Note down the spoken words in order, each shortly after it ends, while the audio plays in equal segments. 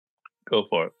Go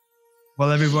for it.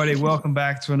 Well, everybody, welcome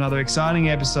back to another exciting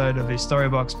episode of the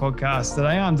Storybox podcast.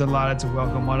 Today, I'm delighted to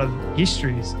welcome one of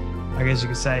history's, I guess you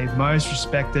could say, most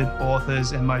respected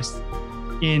authors and most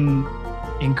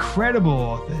incredible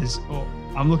authors.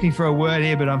 I'm looking for a word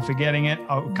here, but I'm forgetting it.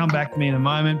 I'll come back to me in a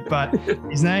moment. But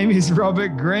his name is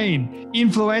Robert Greene.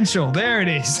 Influential. There it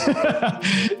is.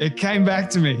 It came back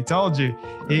to me. Told you.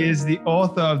 He is the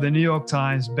author of the New York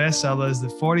Times bestsellers, The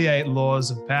 48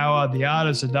 Laws of Power, The Art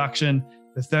of Seduction,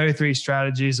 The 33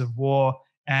 Strategies of War,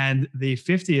 and The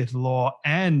 50th Law,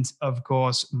 and, of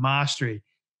course, Mastery.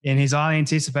 In his highly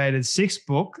anticipated sixth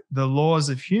book, The Laws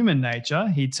of Human Nature,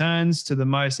 he turns to the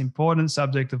most important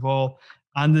subject of all,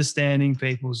 understanding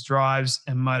people's drives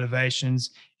and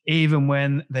motivations, even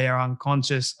when they are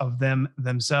unconscious of them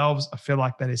themselves. I feel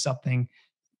like that is something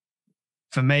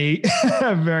for me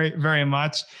very, very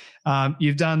much.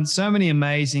 You've done so many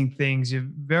amazing things. You're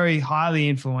very highly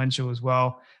influential as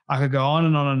well. I could go on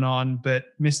and on and on, but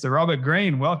Mr. Robert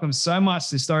Greene, welcome so much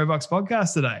to Storybox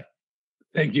Podcast today.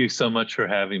 Thank you so much for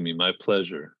having me. My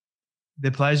pleasure.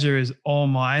 The pleasure is all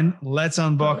mine. Let's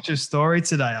unbox your story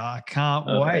today. I can't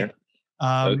wait.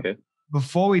 Okay.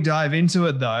 Before we dive into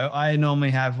it, though, I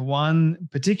normally have one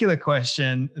particular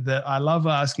question that I love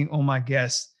asking all my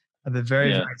guests at the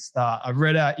very start. I've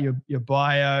read out your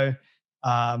bio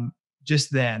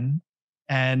just then.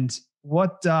 And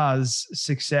what does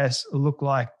success look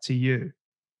like to you?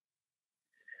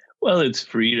 Well, it's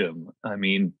freedom. I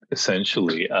mean,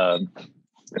 essentially,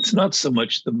 it's not so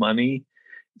much the money.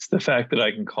 It's the fact that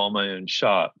I can call my own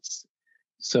shots.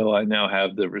 So I now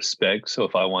have the respect. So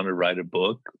if I want to write a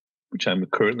book, which I'm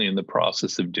currently in the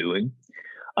process of doing,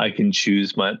 I can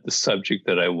choose the subject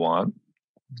that I want.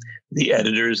 The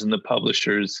editors and the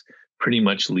publishers pretty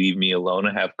much leave me alone.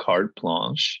 I have carte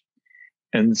blanche.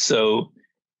 And so,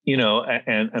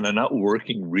 and I'm not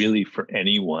working really for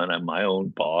anyone. I'm my own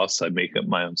boss. I make up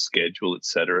my own schedule,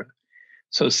 etc.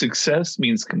 So success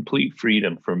means complete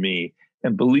freedom for me.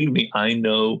 And believe me, I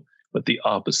know what the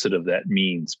opposite of that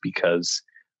means, because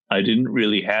I didn't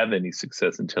really have any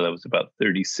success until I was about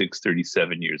 36,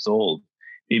 37 years old,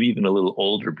 maybe even a little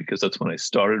older, because that's when I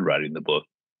started writing the book.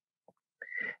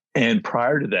 And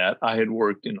prior to that, I had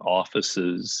worked in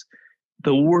offices,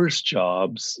 the worst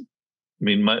jobs. I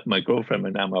mean, my girlfriend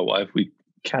and now my wife, we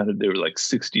counted, there were like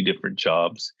 60 different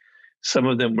jobs. Some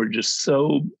of them were just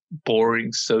so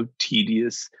boring, so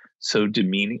tedious, so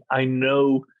demeaning. I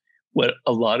know what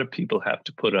a lot of people have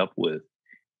to put up with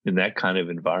in that kind of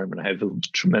environment. I have a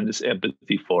tremendous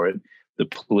empathy for it. The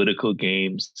political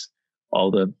games, all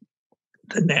the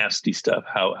nasty stuff,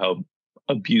 how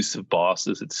abusive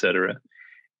bosses, etc.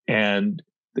 And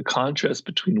the contrast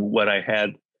between what I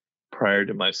had prior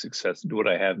to my success and what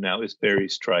I have now is very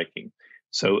striking.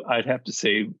 So I'd have to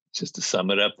say, just to sum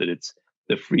it up, that it's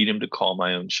the freedom to call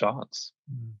my own shots.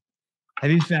 Have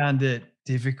you found it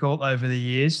difficult over the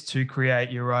years to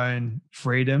create your own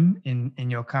freedom in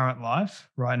your current life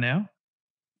right now?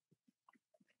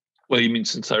 Well, you mean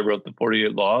since I wrote the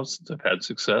 48 Laws, since I've had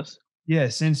success? Yeah,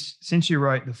 since you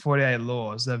wrote the 48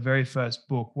 Laws, that very first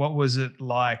book, what was it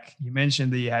like? You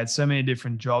mentioned that you had so many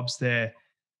different jobs there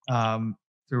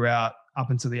throughout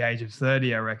up until the age of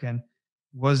 30, I reckon.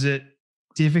 Was it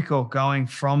difficult going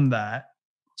from that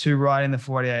to writing the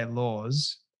 48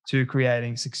 Laws to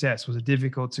creating success? Was it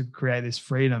difficult to create this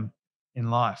freedom in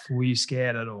life? Were you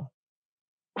scared at all?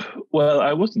 Well,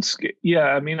 I wasn't scared. Yeah,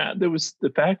 I mean, there was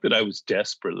the fact that I was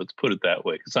desperate, let's put it that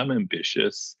way, because I'm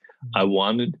ambitious. I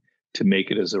wanted to make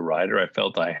it as a writer. I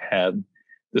felt I had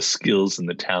the skills and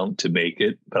the talent to make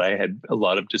it, but I had a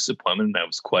lot of disappointment and I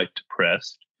was quite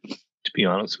depressed, to be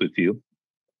honest with you.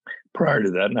 Prior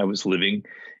to that, and I was living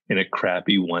in a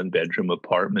crappy one-bedroom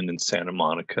apartment in Santa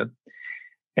Monica.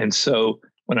 And so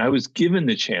when I was given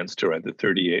the chance to write the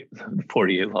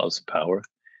 48 Laws of Power,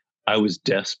 I was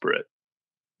desperate.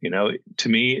 To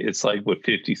me, it's like what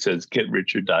 50 says, get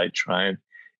rich or die trying.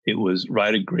 It was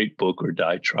write a great book or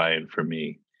die trying for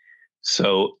me.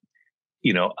 So,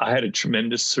 I had a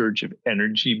tremendous surge of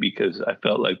energy because I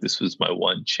felt like this was my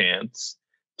one chance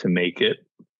to make it.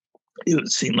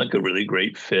 It seemed like a really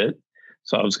great fit.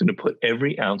 So I was going to put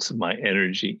every ounce of my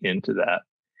energy into that.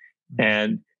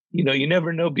 And, you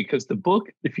never know, because the book,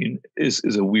 is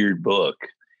a weird book.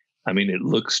 I mean, it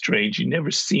looks strange. You've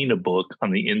never seen a book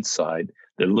on the inside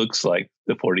that looks like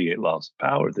the 48 Laws of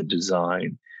Power, the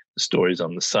design, the stories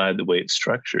on the side, the way it's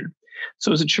structured. So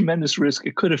it was a tremendous risk.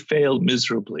 It could have failed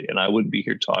miserably, and I wouldn't be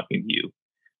here talking to you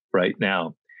right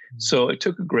now. So I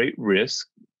took a great risk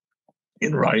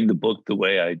in writing the book the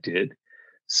way I did.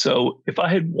 So if I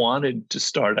had wanted to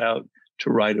start out to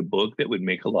write a book that would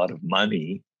make a lot of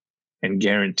money and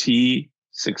guarantee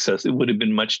success. It would have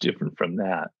been much different from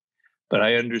that. But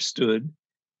I understood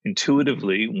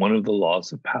intuitively one of the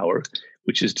laws of power,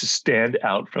 which is to stand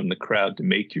out from the crowd, to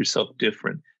make yourself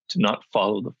different, to not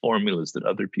follow the formulas that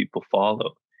other people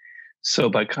follow. So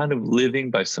by kind of living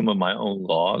by some of my own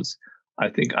laws, I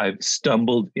think I've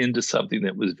stumbled into something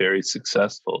that was very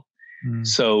successful.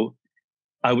 So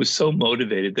I was so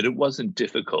motivated that it wasn't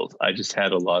difficult. I just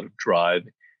had a lot of drive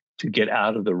to get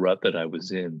out of the rut that I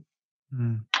was in.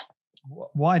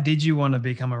 Why did you want to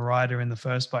become a writer in the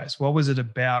first place? What was it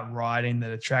about writing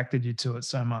that attracted you to it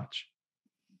so much?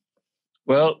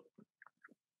 Well,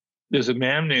 there's a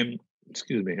man named,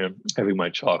 excuse me, I'm having my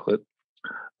chocolate.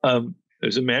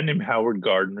 There's a man named Howard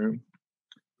Gardner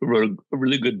who wrote a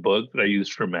really good book that I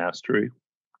used for mastery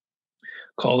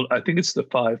called, I think it's The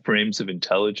 5 Frames of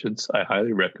Intelligence. I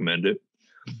highly recommend it.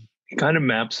 He kind of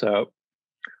maps out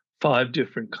 5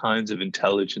 different kinds of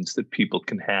intelligence that people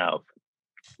can have,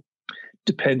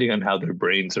 depending on how their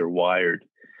brains are wired.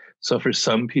 So for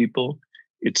some people,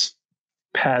 it's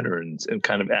patterns and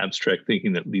kind of abstract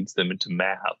thinking that leads them into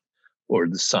math or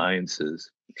the sciences.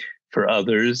 For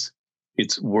others,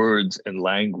 it's words and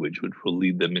language, which will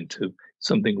lead them into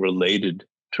something related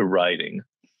to writing.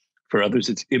 For others,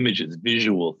 it's images,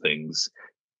 visual things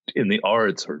in the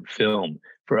arts or film.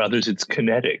 For others, it's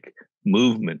kinetic,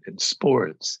 movement and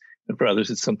sports. And for others,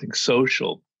 it's something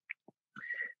social.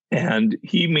 And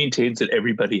he maintains that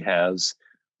everybody has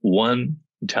one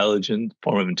intelligent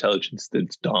form of intelligence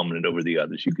that's dominant over the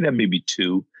others. You can have maybe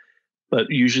 2, but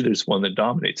usually there's one that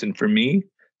dominates. And for me,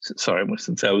 since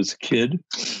I was a kid,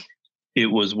 it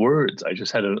was words. I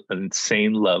just had an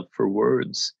insane love for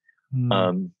words.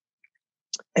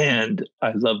 And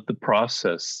I love the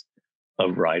process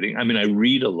of writing. I mean, I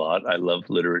read a lot. I love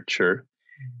literature,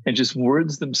 and just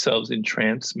words themselves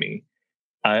entrance me.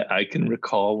 I can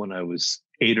recall when I was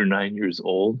 8 or 9 years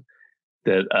old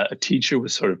that a teacher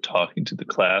was sort of talking to the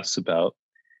class about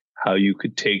how you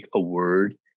could take a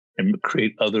word and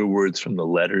create other words from the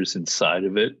letters inside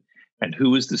of it. And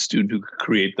who was the student who could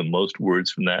create the most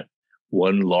words from that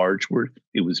one large word?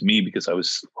 It was me, because I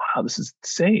was, wow, this is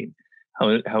insane.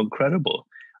 How incredible.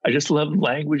 I just love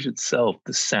language itself,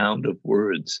 the sound of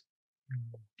words.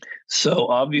 So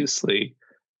obviously,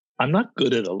 I'm not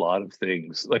good at a lot of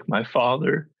things. Like my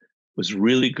father was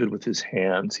really good with his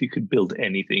hands. He could build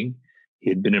anything. He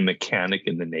had been a mechanic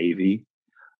in the Navy.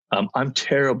 I'm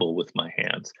terrible with my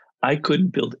hands. I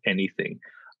couldn't build anything.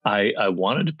 I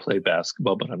wanted to play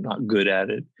basketball, but I'm not good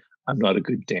at it. I'm not a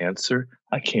good dancer.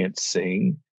 I can't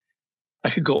sing. I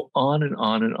could go on and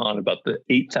on and on about the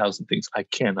 8,000 things I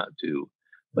cannot do.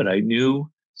 But I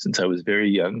knew since I was very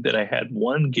young that I had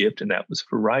one gift, and that was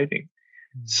for writing.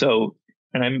 So,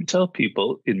 and I tell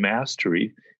people in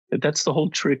mastery that that's the whole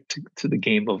trick to the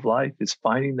game of life, is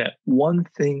finding that one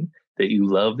thing that you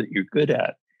love, that you're good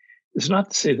at. It's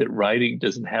not to say that writing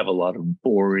doesn't have a lot of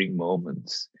boring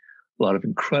moments, a lot of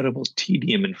incredible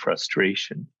tedium and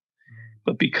frustration.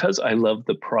 But because I love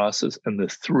the process and the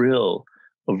thrill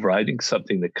of writing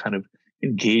something that kind of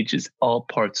engages all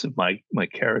parts of my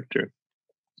character,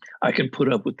 I can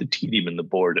put up with the tedium and the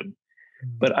boredom.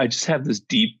 But I just have this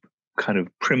deep kind of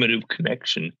primitive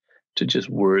connection to just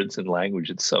words and language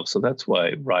itself. So that's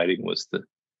why writing was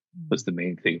the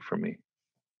main thing for me.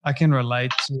 I can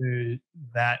relate to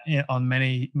that on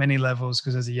many levels,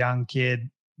 because as a young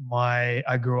kid,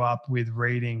 I grew up with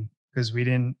reading, because we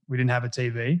didn't have a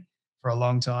TV for a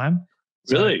long time.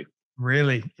 So,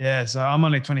 really? Yeah. So I'm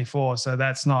only 24, so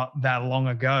that's not that long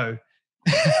ago.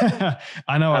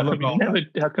 I know. How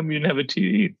come you didn't have a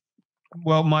TV?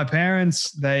 Well, my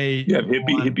parents, You have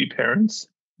hippie parents?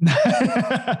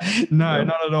 No,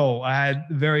 not at all. I had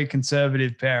very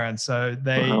conservative parents, so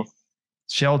they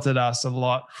sheltered us a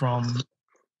lot from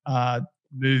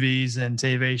movies and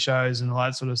TV shows and all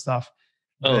that sort of stuff.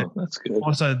 Oh, that's good.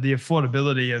 Also, the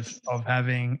affordability of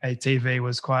having a TV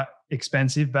was quite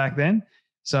expensive back then.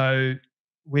 So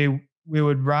we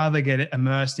would rather get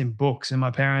immersed in books, and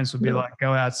my parents would be like,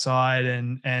 go outside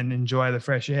and enjoy the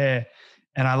fresh air.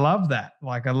 And I love that.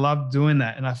 Like, I love doing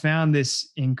that. And I found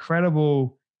this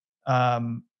incredible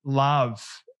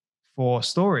love for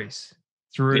stories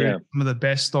through some of the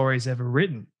best stories ever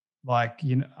written. Like,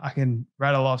 you know, I can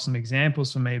rattle off some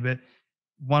examples for me, but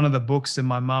one of the books that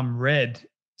my mum read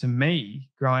to me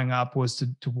growing up was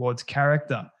towards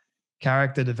character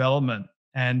development.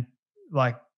 And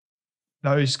like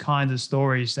those kinds of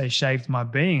stories, they shaped my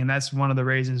being. And that's one of the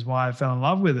reasons why I fell in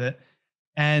love with it.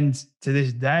 And to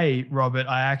this day, Robert,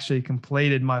 I actually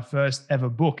completed my first ever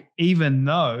book, even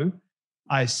though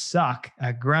I suck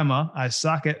at grammar. I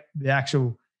suck at the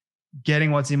actual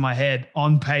getting what's in my head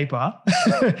on paper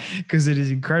because it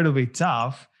is incredibly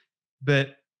tough.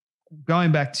 But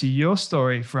going back to your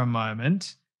story for a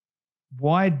moment,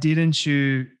 why didn't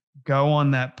you go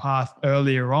on that path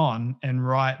earlier on and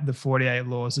write the 48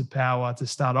 Laws of Power to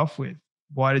start off with?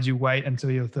 Why did you wait until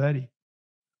you're 30?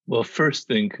 Well, first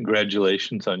thing,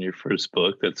 congratulations on your first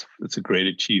book. That's a great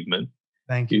achievement.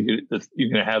 Thank you. You're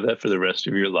going to have that for the rest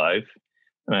of your life.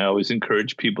 And I always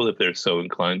encourage people, if they're so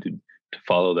inclined, to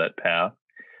follow that path.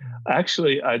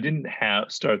 Actually, I didn't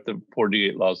start the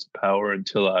 48 Laws of Power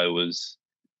until I was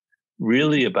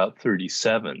really about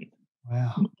 37.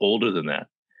 Wow. I'm older than that.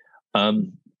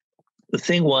 The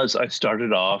thing was, I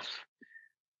started off,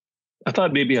 I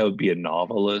thought maybe I would be a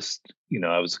novelist.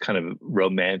 I was kind of a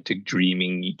romantic,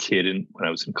 dreaming kid when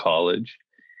I was in college.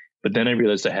 But then I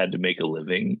realized I had to make a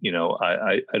living.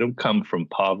 I don't come from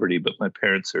poverty, but my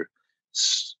parents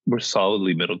were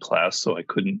solidly middle class, so they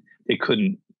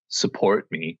couldn't support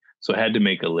me. So I had to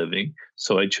make a living.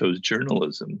 So I chose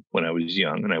journalism when I was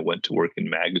young, and I went to work in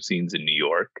magazines in New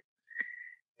York.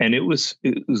 And it was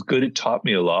good. It taught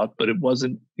me a lot, but it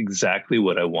wasn't exactly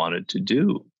what I wanted to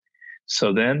do.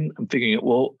 So then I'm thinking,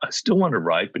 well, I still want to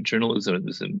write, but journalism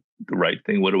isn't the right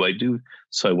thing. What do I do?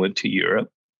 So I went to Europe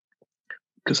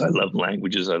because I love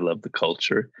languages. I love the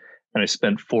culture. And I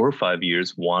spent 4 or 5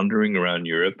 years wandering around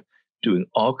Europe, doing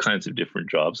all kinds of different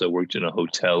jobs. I worked in a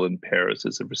hotel in Paris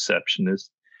as a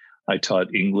receptionist. I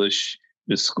taught English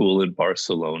at a school in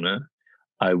Barcelona.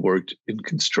 I worked in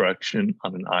construction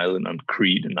on an island on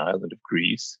Crete, an island of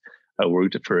Greece. I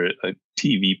worked for a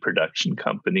TV production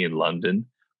company in London,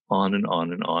 on and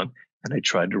on and on. And I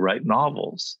tried to write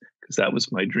novels because that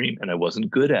was my dream. And I wasn't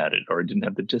good at it, or I didn't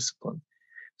have the discipline.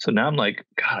 So now I'm like,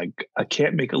 God, I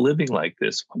can't make a living like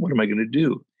this. What am I going to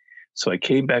do? So I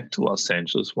came back to Los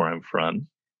Angeles, where I'm from,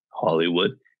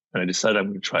 Hollywood, and I decided I'm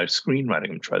going to try screenwriting. I'm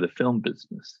going to try the film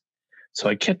business. So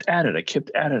I kept at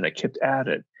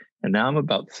it. And now I'm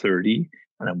about 30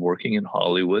 and I'm working in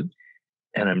Hollywood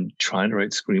and I'm trying to write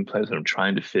screenplays and I'm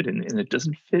trying to fit in, and it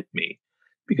doesn't fit me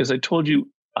because I told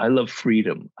you I love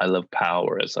freedom. I love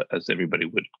power, as everybody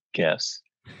would guess.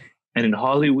 And in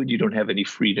Hollywood, you don't have any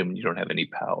freedom. You don't have any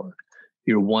power.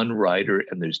 You're one writer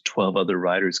and there's 12 other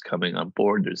writers coming on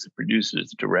board. There's the producer, there's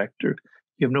the director.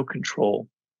 You have no control.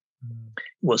 It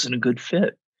wasn't a good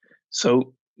fit.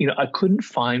 So, I couldn't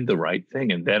find the right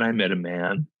thing. And then I met a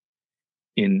man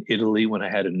in Italy when I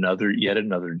had yet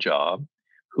another job,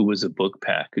 who was a book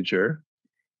packager.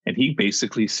 And he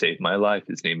basically saved my life.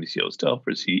 His name is Joost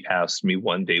Elfers. He asked me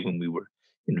one day when we were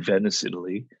in Venice,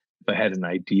 Italy, if I had an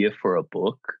idea for a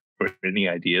book or any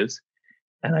ideas.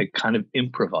 And I kind of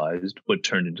improvised what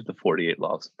turned into the 48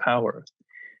 Laws of Power.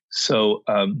 So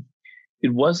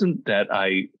it wasn't that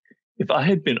if I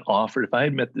had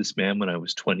met this man when I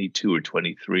was 22 or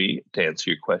 23, to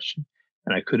answer your question,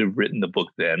 and I could have written the book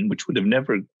then, which would have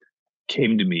never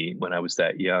came to me when I was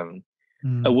that young,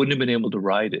 I wouldn't have been able to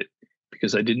write it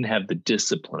because I didn't have the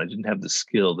discipline. I didn't have the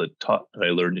skill that I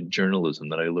learned in journalism,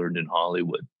 that I learned in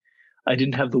Hollywood. I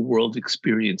didn't have the world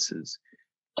experiences.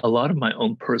 A lot of my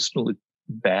own personal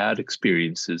bad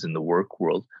experiences in the work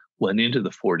world went into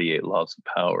the 48 Laws of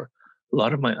Power. A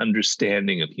lot of my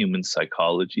understanding of human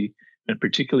psychology, and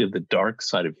particularly of the dark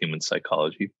side of human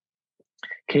psychology,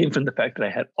 came from the fact that I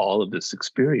had all of this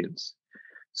experience.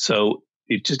 So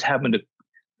it just happened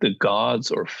the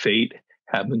gods or fate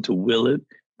happened to will it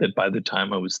that by the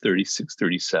time I was 36,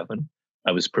 37,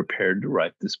 I was prepared to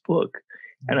write this book.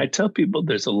 And I tell people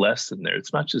there's a lesson there.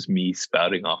 It's not just me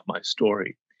spouting off my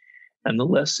story. And the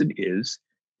lesson is,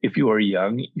 if you are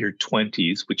young, your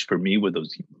 20s, which for me were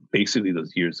basically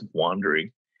those years of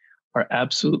wandering, are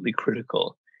absolutely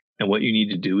critical. And what you need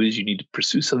to do is you need to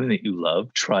pursue something that you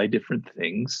love, try different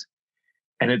things.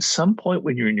 And at some point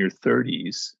when you're in your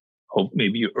 30s, hope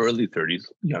maybe your early 30s,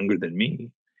 younger than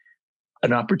me,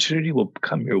 an opportunity will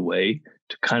come your way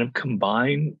to kind of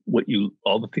combine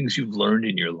all the things you've learned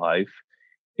in your life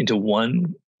into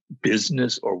one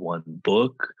business or one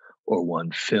book or one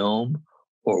film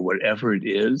or whatever it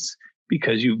is,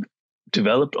 because you've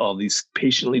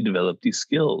patiently developed these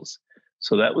skills.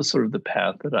 So that was sort of the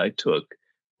path that I took.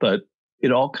 But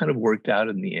it all kind of worked out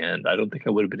in the end. I don't think I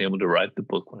would have been able to write the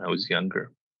book when I was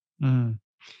younger.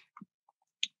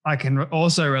 I can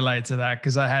also relate to that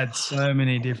because I had so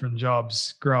many different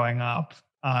jobs growing up,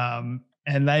 and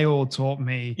they all taught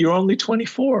me. You're only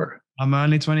 24. I'm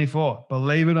only 24.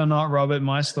 Believe it or not, Robert,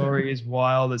 my story is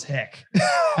wild as heck.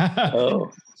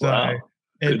 Oh, so wow.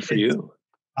 Good for you.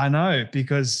 I know,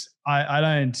 because I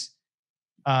don't,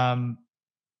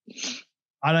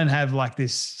 I don't have like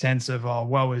this sense of, oh,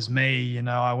 woe is me,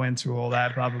 I went through all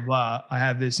that, blah, blah, blah. I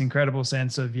have this incredible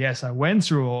sense of, yes, I went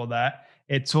through all that.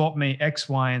 It taught me X,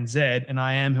 Y, and Z, and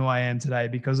I am who I am today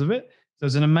because of it. So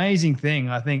it's an amazing thing.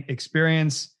 I think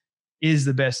experience is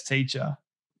the best teacher,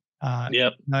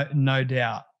 Yep. no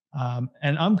doubt.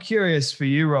 And I'm curious for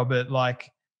you, Robert, like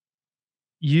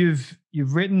you've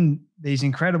written these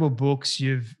incredible books.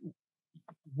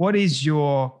 What is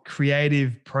your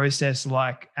creative process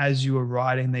like as you were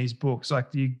writing these books?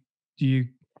 Like, do you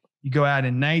go out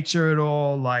in nature at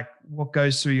all? Like, what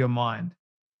goes through your mind?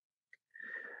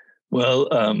 Well,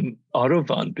 Otto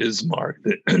von Bismarck,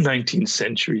 the 19th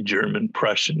century German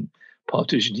Prussian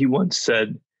politician, he once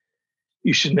said,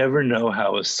 "You should never know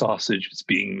how a sausage is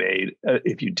being made.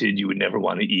 If you did, you would never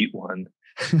want to eat one."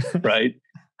 Right?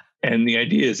 And the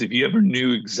idea is, if you ever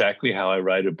knew exactly how I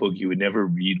write a book, you would never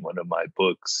read one of my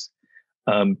books.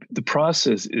 The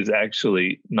process is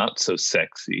actually not so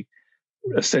sexy.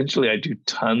 Essentially, I do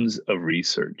tons of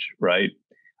research, right?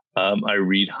 I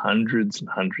read hundreds and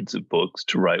hundreds of books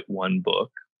to write one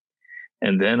book.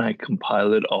 And then I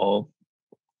compile it all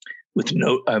with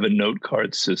I have a note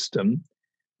card system,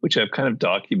 which I've kind of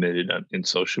documented in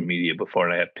social media before.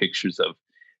 And I have pictures of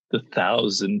the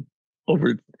thousand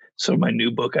over. So my new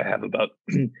book, I have about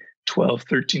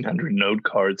 1,300 note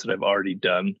cards that I've already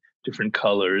done, different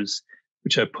colors,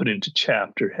 which I put into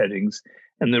chapter headings.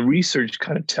 And the research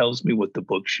kind of tells me what the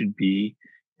book should be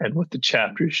and what the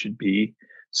chapters should be.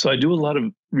 So I do a lot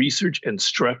of research and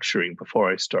structuring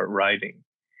before I start writing.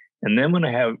 And then when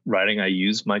I have writing, I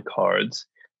use my cards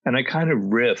and I kind of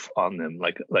riff on them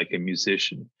like a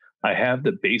musician. I have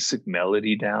the basic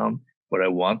melody down, what I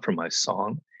want from my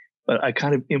song, but I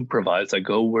kind of improvise. I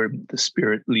go where the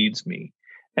spirit leads me.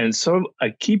 And so I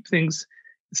keep things,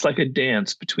 it's like a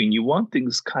dance between, you want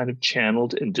things kind of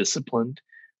channeled and disciplined.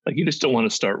 Like you just don't want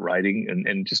to start writing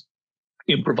and just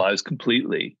improvise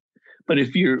completely. But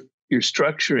if your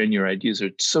structure and your ideas are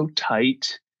so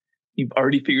tight, you've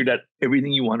already figured out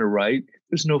everything you want to write,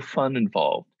 there's no fun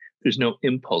involved. There's no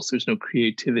impulse. There's no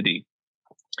creativity.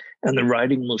 And the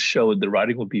writing will show, the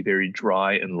writing will be very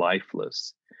dry and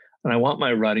lifeless. And I want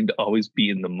my writing to always be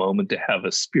in the moment, to have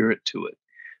a spirit to it.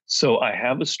 So I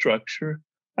have a structure,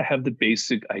 I have the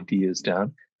basic ideas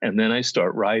down, and then I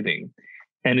start writing.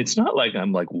 And it's not like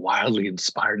I'm like wildly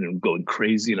inspired and I'm going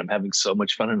crazy and I'm having so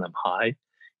much fun and I'm high.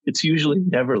 It's usually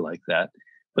never like that.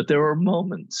 But there are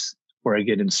moments where I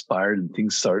get inspired and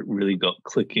things start really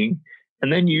clicking.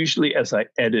 And then usually as I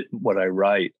edit what I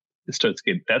write, it starts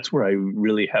getting, that's where I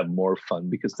really have more fun,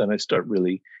 because then I start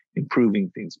really improving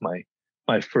things.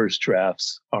 My first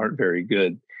drafts aren't very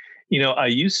good. I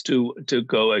used to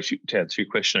go, to answer your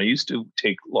question, I used to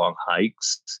take long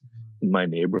hikes in my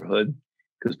neighborhood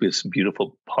because we have some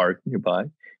beautiful park nearby.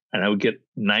 And I would get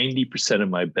 90% of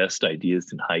my best ideas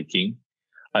in hiking.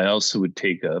 I also would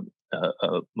take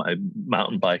my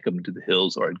mountain bike up into the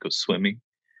hills, or I'd go swimming.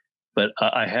 But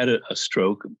I had a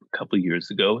stroke a couple of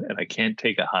years ago, and I can't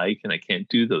take a hike and I can't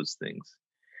do those things.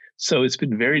 So it's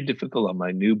been very difficult on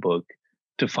my new book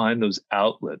to find those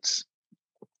outlets.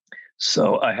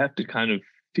 So I have to kind of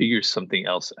figure something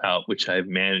else out, which I've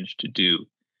managed to do.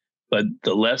 But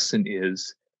the lesson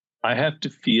is I have to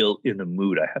feel in a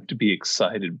mood. I have to be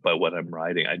excited by what I'm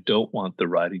writing. I don't want the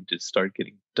writing to start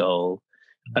getting dull.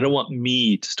 I don't want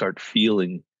me to start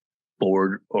feeling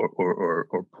bored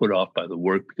or put off by the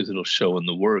work, because it'll show in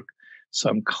the work. So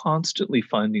I'm constantly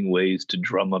finding ways to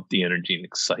drum up the energy and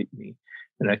excite me.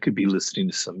 And that could be listening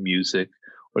to some music,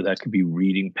 or that could be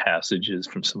reading passages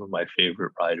from some of my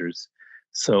favorite writers.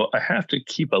 So I have to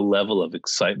keep a level of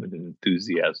excitement and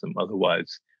enthusiasm.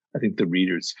 Otherwise, I think the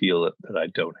readers feel that I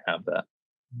don't have that.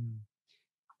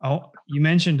 Oh, you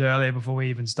mentioned earlier before we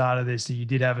even started this that you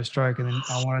did have a stroke, and then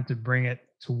I wanted to bring it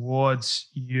towards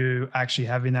you actually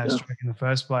having that stroke in the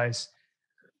first place.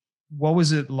 What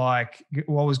was it like?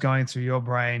 What was going through your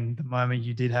brain the moment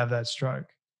you did have that stroke?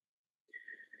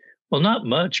 Well, not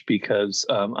much, because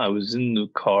I was in the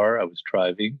car, I was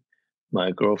driving.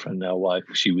 My girlfriend, now wife,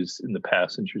 she was in the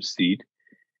passenger seat.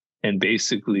 And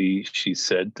basically she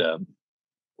said,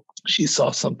 she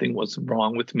saw something was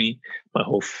wrong with me. My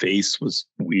whole face was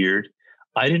weird.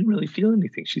 I didn't really feel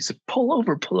anything. She said, pull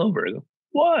over, pull over. I go,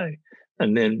 why?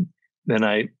 And then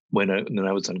I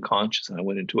was unconscious and I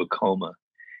went into a coma.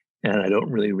 And I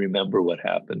don't really remember what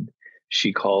happened.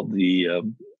 She called the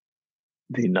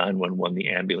 911, the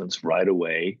ambulance, right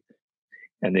away.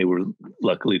 And they were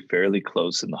luckily fairly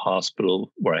close. In the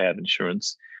hospital where I have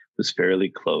insurance was fairly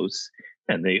close.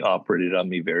 And they operated on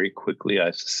me very quickly. I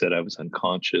said I was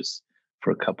unconscious for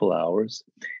a couple hours.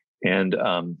 And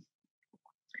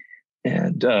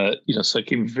And, so I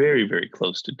came very, very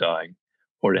close to dying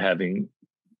or to having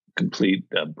complete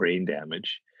brain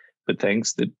damage. But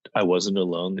thanks that I wasn't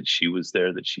alone, that she was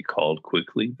there, that she called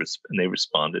quickly and they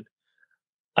responded.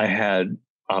 I had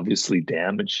obviously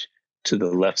damage to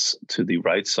the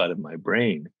right side of my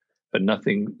brain, but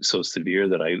nothing so severe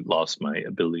that I lost my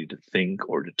ability to think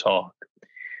or to talk.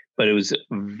 But it was a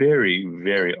very,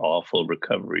 very awful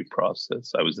recovery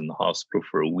process. I was in the hospital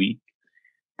for a week.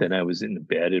 Then I was in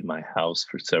bed in my house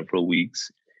for several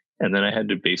weeks. And then I had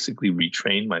to basically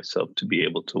retrain myself to be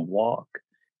able to walk.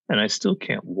 And I still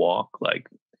can't walk, like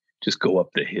just go up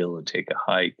the hill and take a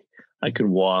hike. I could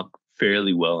walk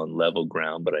fairly well on level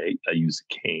ground, but I use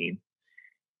a cane.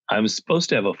 I was supposed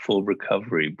to have a full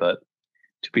recovery, but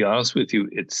to be honest with you,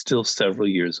 it's still several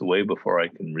years away before I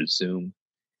can resume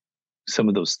some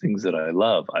of those things that I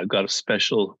love. I've got a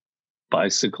special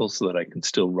bicycle so that I can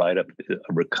still ride up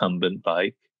a recumbent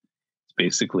bike. It's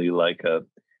basically like a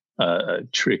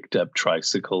tricked up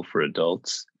tricycle for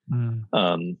adults.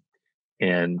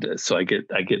 And so I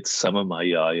get some of my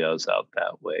yayas out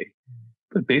that way.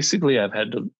 But basically, I've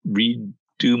had to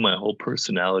redo my whole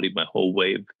personality, my whole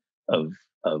way of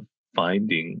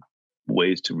finding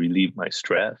ways to relieve my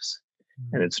stress.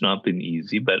 And it's not been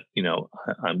easy, but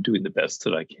I'm doing the best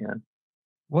that I can.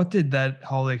 What did that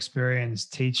whole experience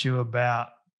teach you about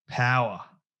power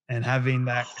and having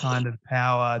that kind of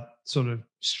power sort of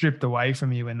stripped away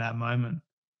from you in that moment?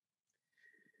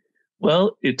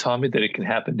 Well, it taught me that it can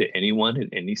happen to anyone at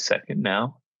any second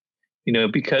now,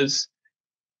 because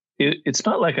it's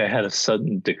not like I had a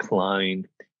sudden decline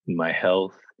in my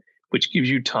health, which gives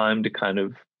you time to kind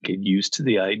of get used to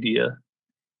the idea,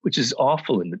 which is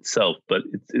awful in itself, but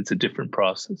it's a different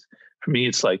process. For me,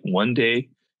 it's like one day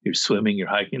you're swimming, you're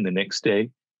hiking, the next day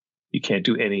you can't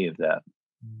do any of that.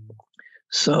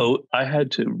 So I had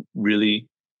to really,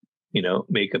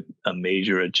 make a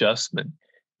major adjustment.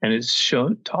 And it's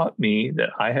taught me that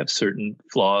I have certain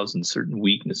flaws and certain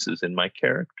weaknesses in my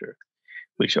character,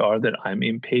 which are that I'm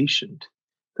impatient,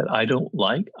 that I don't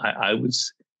like. I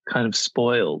was kind of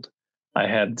spoiled. I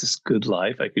had this good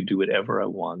life. I could do whatever I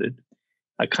wanted.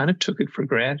 I kind of took it for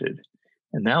granted.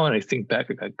 And now when I think back,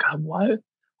 I go, God, why?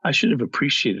 I should have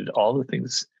appreciated all the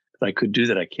things that I could do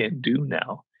that I can't do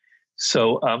now.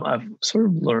 So I've sort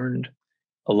of learned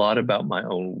a lot about my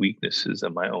own weaknesses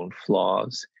and my own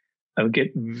flaws. I would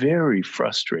get very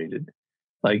frustrated.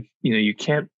 Like, you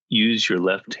can't use your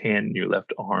left hand and your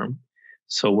left arm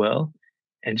so well.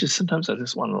 And just sometimes I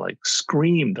just want to like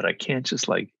scream that I can't just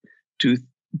like do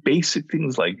basic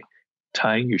things like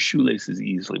tying your shoelaces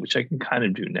easily, which I can kind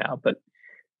of do now.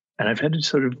 And I've had to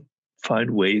sort of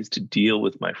find ways to deal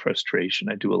with my frustration.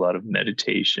 I do a lot of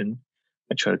meditation.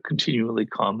 I try to continually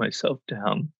calm myself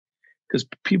down, because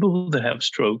people that have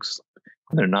strokes,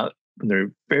 when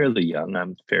they're fairly young,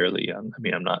 I'm fairly young. I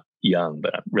mean, I'm not young,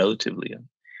 but I'm relatively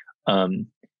young.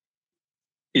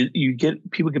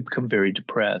 People can become very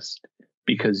depressed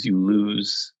because you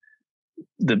lose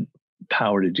the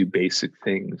power to do basic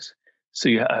things. So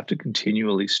you have to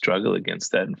continually struggle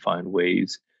against that and find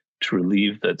ways to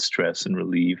relieve that stress and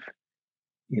relieve,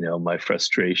 my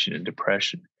frustration and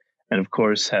depression. And of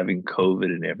course, having COVID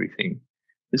and everything,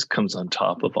 this comes on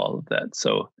top of all of that.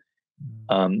 So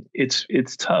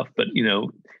it's tough, but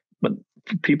but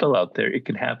for people out there, it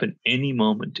can happen any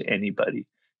moment to anybody.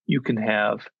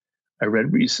 I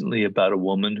read recently about a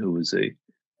woman who was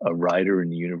a rider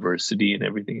in university and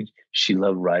everything. She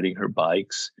loved riding her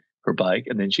bike,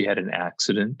 and then she had an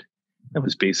accident and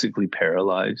was basically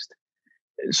paralyzed.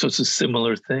 So it's a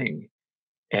similar thing.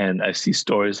 And I see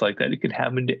stories like that. It can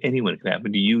happen to anyone. It can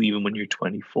happen to you even when you're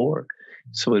 24.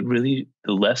 So the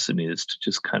lesson is to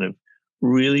just kind of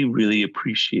really, really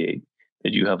appreciate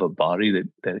that you have a body,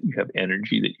 that you have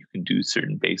energy, that you can do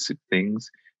certain basic things.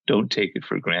 Don't take it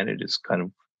for granted. It's kind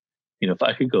of, if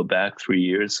I could go back 3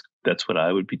 years, that's what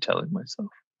I would be telling myself.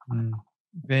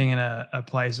 Being in a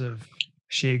place of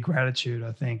sheer gratitude,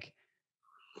 I think.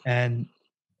 And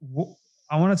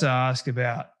I wanted to ask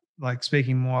about, like,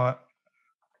 speaking more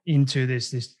into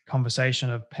this conversation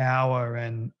of power,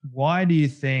 and why do you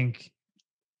think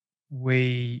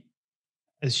we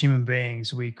as human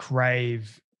beings, we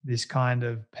crave this kind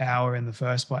of power in the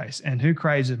first place? And who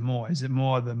craves it more? Is it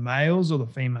more the males or the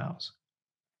females?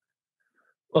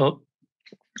 Well,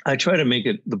 I try to make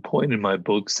it the point in my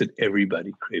books that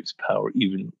everybody craves power,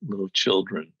 even little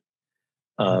children.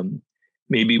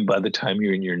 Maybe by the time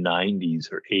you're in your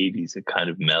 90s or 80s, it kind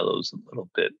of mellows a little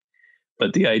bit.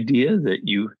 But the idea that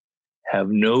you have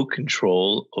no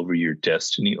control over your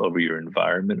destiny, over your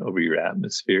environment, over your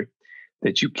atmosphere,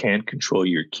 that you can't control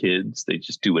your kids, they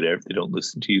just do whatever, they don't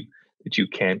listen to you, that you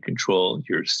can't control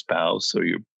your spouse or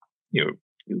your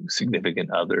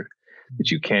significant other,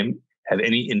 that you can't have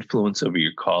any influence over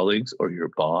your colleagues or your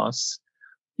boss.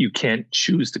 You can't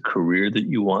choose the career that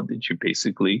you want, that you're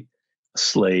basically a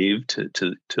slave to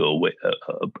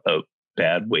a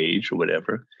bad wage or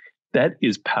whatever. That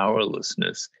is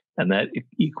powerlessness, and that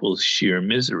equals sheer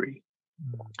misery.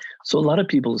 So a lot of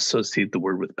people associate the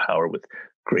word with power with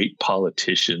great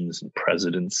politicians and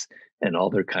presidents and all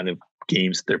their kind of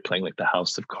games that they're playing, like the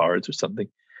House of Cards or something.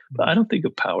 But I don't think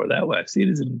of power that way. I see it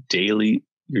as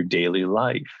your daily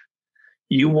life.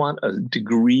 You want a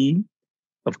degree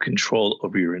of control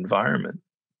over your environment,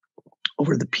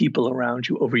 over the people around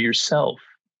you, over yourself.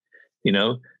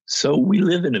 So we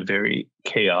live in a very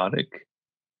chaotic,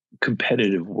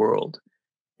 competitive world,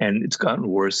 and it's gotten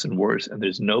worse and worse. And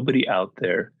there's nobody out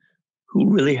there who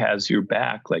really has your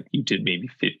back like you did maybe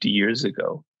 50 years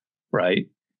ago, right?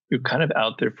 You're kind of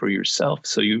out there for yourself.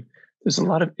 So there's a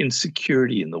lot of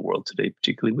insecurity in the world today,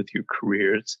 particularly with your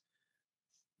careers.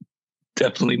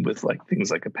 Definitely with like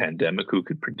things like a pandemic, who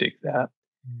could predict that?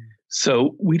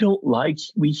 So we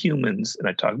humans, and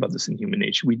I talk about this in Human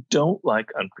Nature, we don't like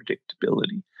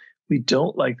unpredictability. We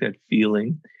don't like that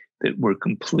feeling that we're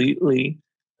completely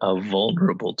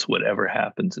vulnerable to whatever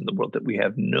happens in the world, that we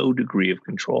have no degree of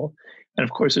control. And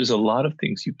of course, there's a lot of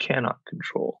things you cannot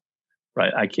control,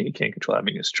 right? You can't control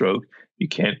having a stroke. You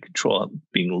can't control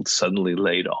being suddenly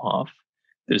laid off.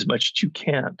 There's much that you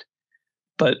can't.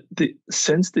 But the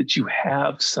sense that you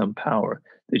have some power,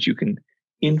 that you can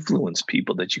influence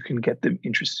people, that you can get them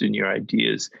interested in your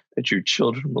ideas, that your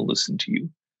children will listen to you.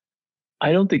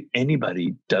 I don't think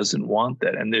anybody doesn't want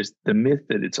that. And there's the myth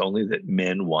that it's only that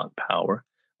men want power,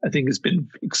 I think has been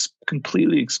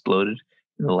completely exploded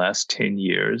in the last 10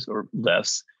 years or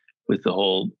less with the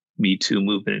whole Me Too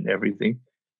movement and everything.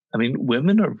 I mean,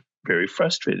 women are very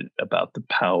frustrated about the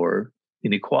power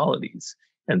inequalities,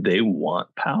 and they want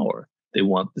power. They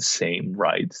want the same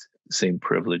rights, the same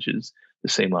privileges, the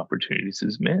same opportunities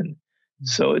as men.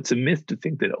 So it's a myth to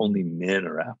think that only men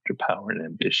are after power and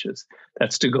ambitious.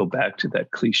 That's to go back to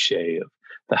that cliche of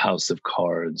the House of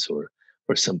Cards or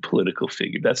some political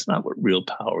figure. That's not what real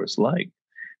power is like.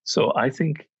 So I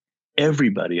think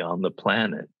everybody on the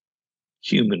planet,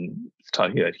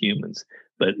 talking about humans,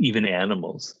 but even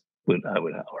animals, I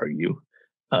would argue,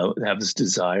 have this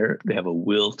desire. They have a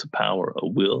will to power, a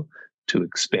will to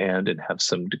expand and have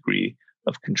some degree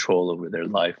of control over their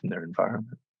life and their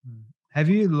environment. Have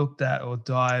you looked at or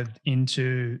dived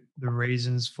into the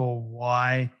reasons for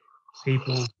why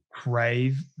people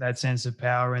crave that sense of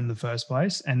power in the first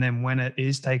place? And then when it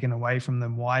is taken away from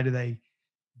them, why do they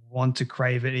want to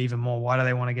crave it even more? Why do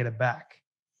they want to get it back?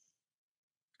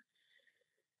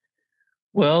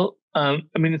 Well,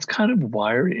 it's kind of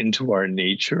wired into our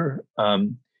nature.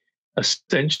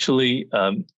 Essentially,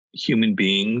 human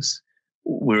beings,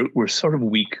 we're sort of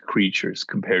weak creatures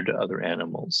compared to other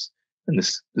animals. And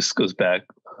this goes back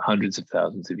hundreds of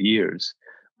thousands of years.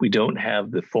 We don't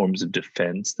have the forms of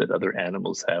defense that other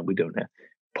animals have. We don't have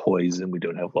poison. We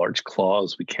don't have large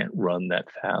claws. We can't run that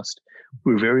fast.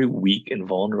 We're very weak and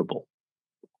vulnerable.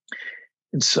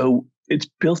 And so it's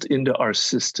built into our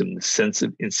system, the sense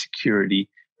of insecurity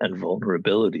and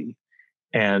vulnerability.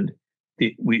 And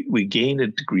we gain a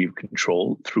degree of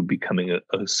control through becoming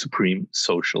a supreme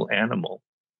social animal,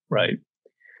 right?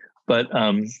 But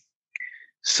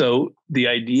so the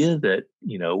idea that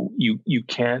you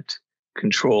can't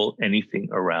control anything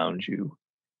around you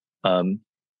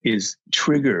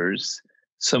triggers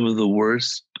some of the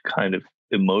worst kind of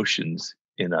emotions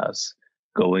in us,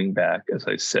 going back, as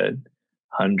I said,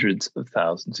 hundreds of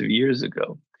thousands of years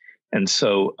ago. And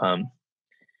so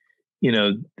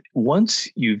once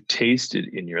you've tasted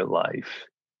in your life,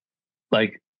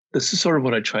 like this is sort of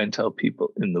what I try and tell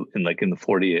people in the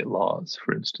 48 laws,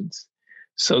 for instance.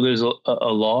 So there's a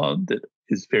law that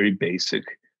is very basic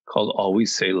called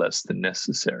always say less than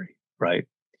necessary, right?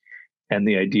 And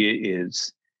the idea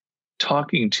is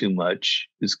talking too much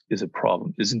is a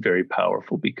problem, isn't very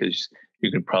powerful, because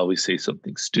you can probably say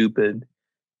something stupid.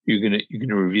 You're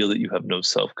gonna reveal that you have no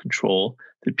self-control,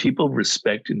 that people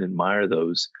respect and admire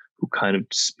those who kind of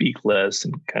speak less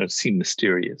and kind of seem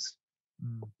mysterious.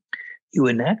 You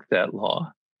enact that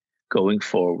law going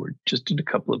forward just in a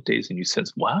couple of days, and you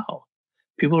sense, wow,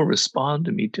 people respond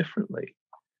to me differently.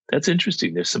 That's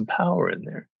interesting. There's some power in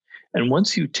there. And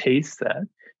once you taste that,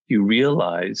 you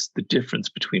realize the difference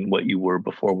between what you were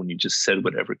before, when you just said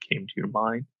whatever came to your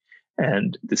mind,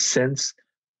 and the sense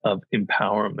of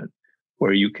empowerment,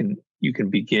 where you can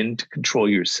begin to control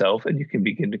yourself, and you can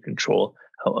begin to control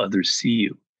how others see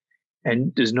you.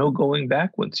 And there's no going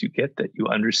back once you get that. You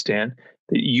understand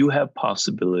that you have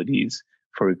possibilities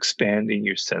for expanding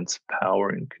your sense of power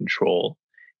and control.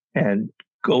 And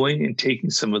going and taking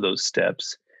some of those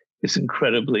steps is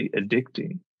incredibly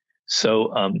addicting.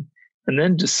 So, and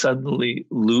then to suddenly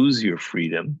lose your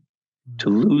freedom, to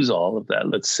lose all of that.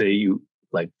 Let's say you,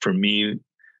 like for me,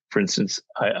 for instance,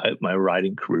 my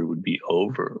writing career would be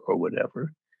over or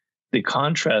whatever. The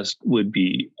contrast would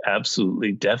be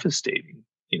absolutely devastating,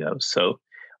 So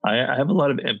I have a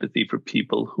lot of empathy for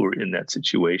people who are in that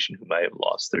situation, who might have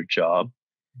lost their job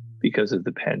because of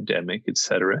the pandemic, et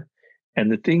cetera.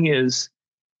 And the thing is,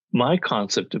 my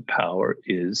concept of power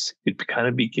is it kind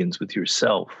of begins with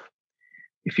yourself.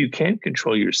 If you can't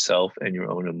control yourself and your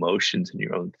own emotions and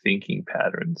your own thinking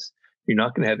patterns, you're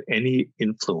not going to have any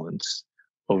influence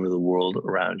over the world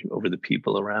around you, over the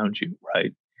people around you,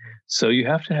 right? So you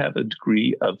have to have a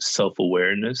degree of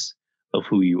self-awareness of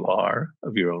who you are,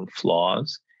 of your own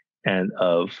flaws, and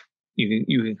of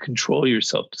you can control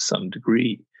yourself to some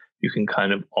degree. You can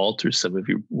kind of alter some of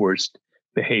your worst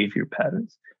behavior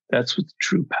patterns. That's what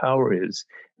true power is.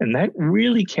 And that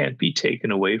really can't be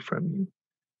taken away from you.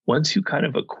 Once you kind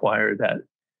of acquire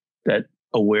that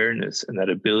awareness and that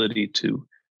ability to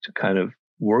kind of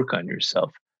work on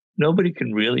yourself, nobody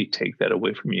can really take that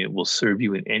away from you. It will serve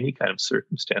you in any kind of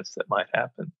circumstance that might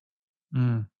happen.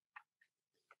 Mm.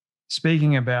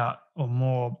 Speaking about, or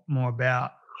more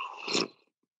about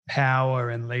power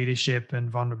and leadership and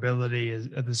vulnerability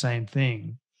are the same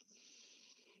thing.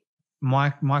 My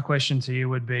question to you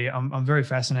would be, I'm very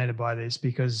fascinated by this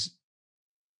because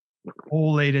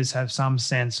all leaders have some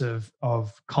sense of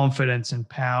confidence and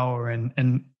power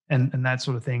and that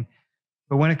sort of thing.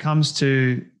 But when it comes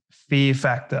to fear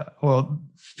factor, or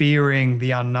fearing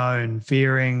the unknown,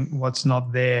 fearing what's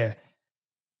not there,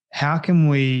 how can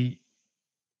we,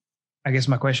 I guess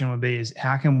my question would be, is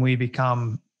how can we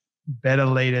become better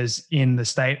leaders in the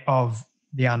state of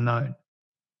the unknown?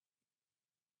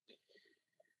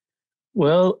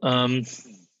 Well,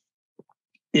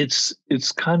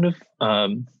 it's kind of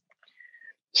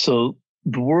so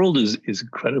the world is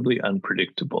incredibly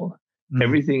unpredictable.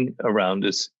 Everything around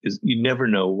us is, you never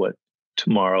know what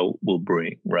tomorrow will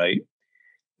bring, right?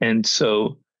 And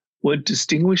so what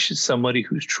distinguishes somebody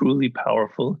who's truly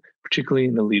powerful, particularly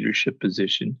in a leadership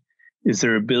position, is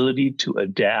their ability to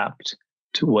adapt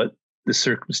to what the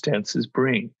circumstances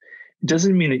bring. It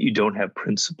doesn't mean that you don't have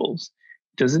principles.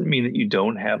 It doesn't mean that you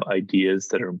don't have ideas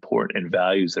that are important and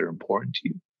values that are important to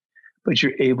you, but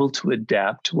you're able to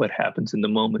adapt to what happens in the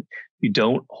moment. You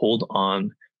don't hold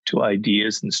on to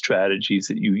ideas and strategies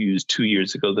that you used 2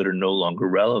 years ago that are no longer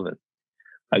relevant.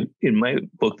 In my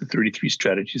book, The 33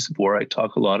 Strategies of War, I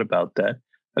talk a lot about that.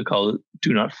 I call it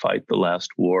Do Not Fight the Last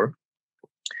War.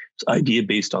 It's an idea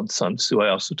based on Sun Tzu. I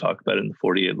also talk about it in the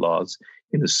 48 Laws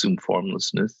in Assume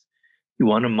Formlessness. You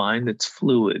want a mind that's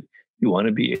fluid. You want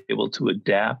to be able to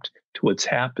adapt to what's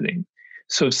happening.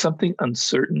 So if something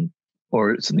uncertain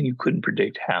or something you couldn't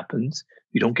predict happens,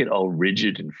 you don't get all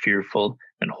rigid and fearful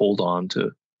and hold on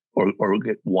to, or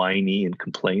get whiny and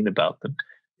complain about them.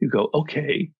 You go,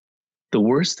 okay, the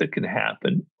worst that can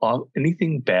happen,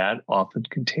 anything bad often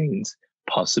contains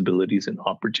possibilities and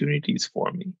opportunities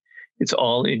for me. It's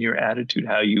all in your attitude,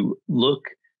 how you look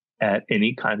at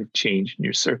any kind of change in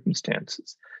your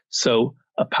circumstances. So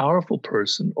a powerful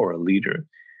person or a leader,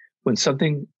 when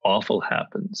something awful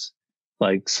happens,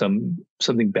 like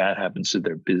something bad happens to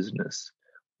their business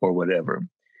or whatever,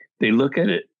 they look at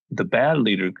it. The bad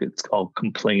leader gets all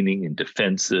complaining and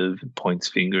defensive and points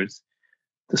fingers.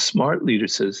 The smart leader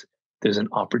says, there's an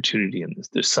opportunity in this.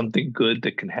 There's something good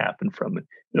that can happen from it.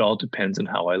 It all depends on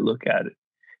how I look at it.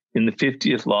 In the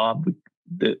 50th law,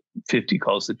 the 50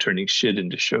 calls it turning shit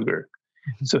into sugar.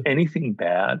 So anything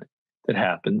bad that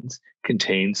happens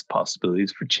contains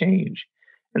possibilities for change.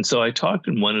 And so I talked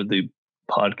in one of the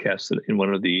podcasts, in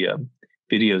one of the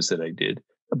videos that I did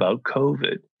about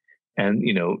COVID. And,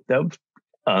 that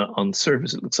on the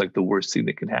surface, it looks like the worst thing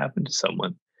that can happen to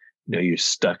someone. You're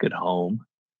stuck at home.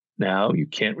 Now you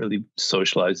can't really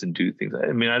socialize and do things.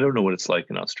 I mean, I don't know what it's like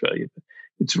in Australia, but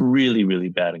it's really, really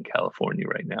bad in California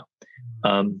right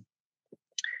now.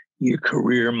 Your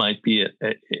career might be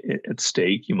at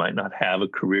stake. You might not have a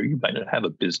career. You might not have a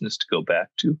business to go back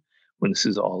to when this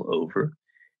is all over.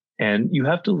 And you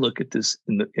have to look at this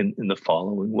in the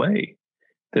following way,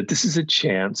 that this is a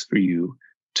chance for you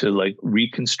to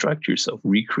reconstruct yourself,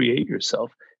 recreate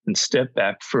yourself, and step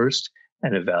back first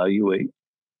and evaluate,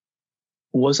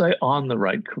 was I on the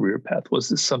right career path? Was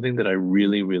this something that I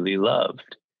really, really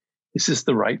loved? Is this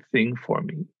the right thing for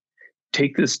me?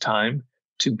 Take this time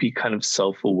to be kind of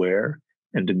self-aware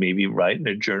and to maybe write in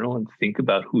a journal and think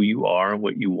about who you are and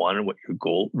what you want and what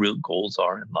your real goals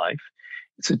are in life.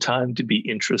 It's a time to be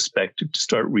introspective, to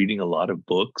start reading a lot of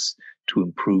books to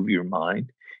improve your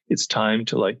mind. It's time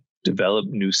to like develop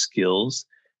new skills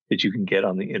that you can get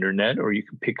on the internet, or you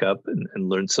can pick up and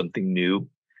learn something new.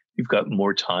 You've got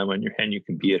more time on your hand. You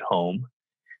can be at home.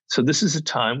 So this is a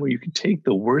time where you can take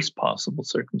the worst possible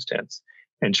circumstance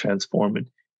and transform it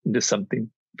into something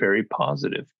very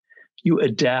positive. You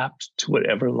adapt to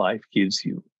whatever life gives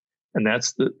you. And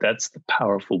that's the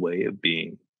powerful way of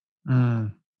being.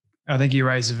 Mm. I think you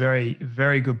raised a very,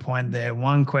 very good point there.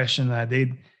 One question that I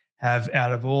did have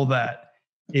out of all that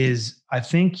is, I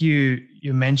think you're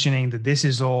mentioning that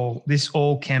this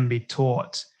all can be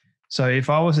taught. So if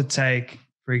I was to take,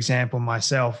 for example,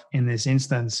 myself in this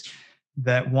instance,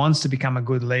 that wants to become a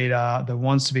good leader, that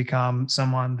wants to become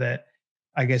someone that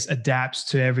I guess adapts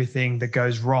to everything that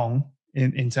goes wrong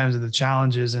in terms of the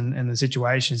challenges and the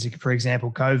situations, for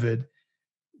example, COVID,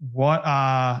 what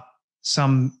are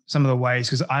some of the ways?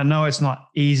 Because I know it's not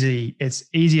easy. It's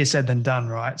easier said than done,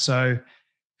 right? So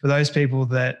for those people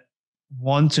that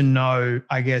want to know,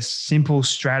 I guess, simple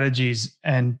strategies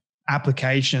and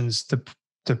applications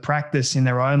to practice in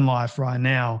their own life right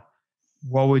now,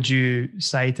 what would you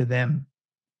say to them?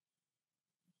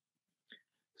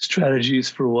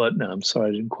 Strategies for what now? I'm sorry,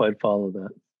 I didn't quite follow that.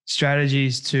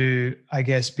 Strategies to, I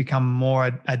guess, become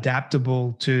more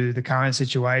adaptable to the current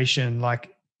situation.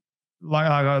 Like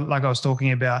I was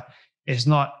talking about, it's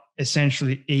not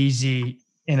essentially easy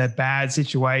in a bad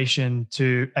situation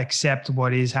to accept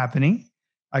what is happening.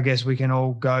 I guess we can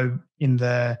all go in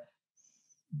the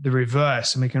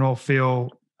reverse, and we can all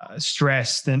feel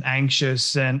stressed and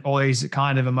anxious, and all these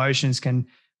kind of emotions can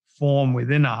form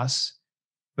within us.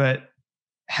 But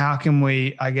how can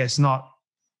we, I guess,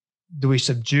 do we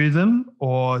subdue them,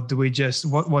 or do we just,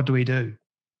 what do we do?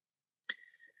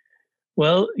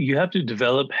 Well, you have to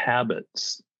develop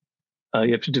habits.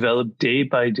 You have to develop day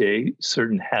by day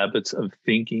certain habits of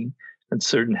thinking and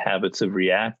certain habits of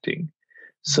reacting.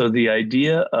 So the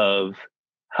idea of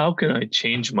how can I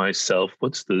change myself?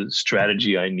 What's the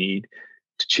strategy I need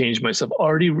to change myself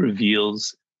already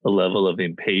reveals a level of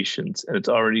impatience, and it's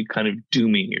already kind of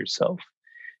dooming yourself.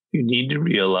 You need to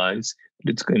realize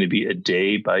that it's going to be a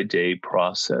day by day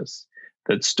process,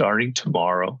 that starting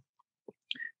tomorrow,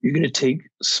 you're going to take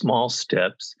small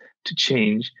steps to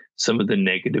change some of the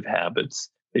negative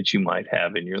habits that you might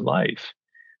have in your life.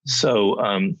 So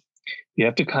you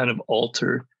have to kind of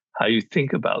alter how you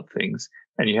think about things,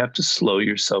 and you have to slow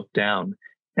yourself down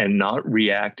and not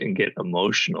react and get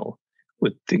emotional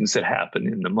with things that happen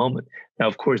in the moment. Now,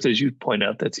 of course, as you point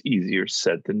out, that's easier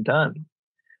said than done.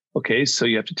 Okay, so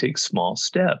you have to take small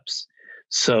steps.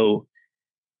 So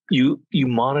you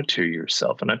monitor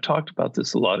yourself, and I've talked about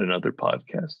this a lot in other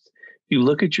podcasts. You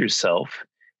look at yourself,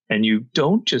 and you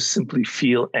don't just simply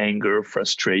feel anger,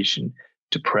 frustration,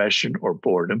 depression, or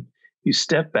boredom. You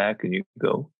step back and you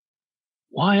go,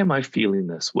 why am I feeling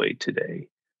this way today?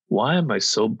 Why am I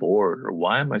so bored, or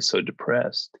why am I so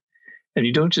depressed? And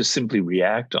you don't just simply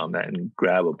react on that and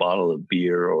grab a bottle of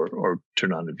beer or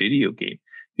turn on a video game.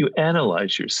 You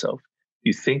analyze yourself.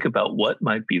 You think about what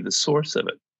might be the source of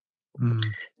it. Mm.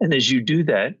 And as you do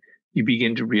that, you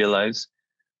begin to realize,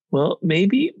 well,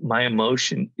 maybe my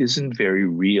emotion isn't very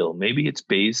real. Maybe it's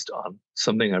based on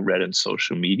something I read on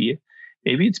social media.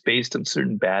 Maybe it's based on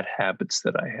certain bad habits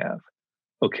that I have.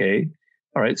 Okay.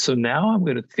 All right. So now I'm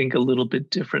going to think a little bit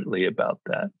differently about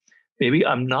that. Maybe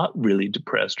I'm not really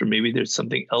depressed, or maybe there's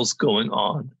something else going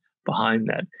on behind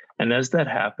that. And as that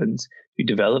happens, you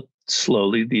develop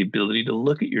slowly the ability to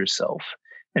look at yourself.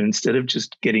 And instead of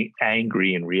just getting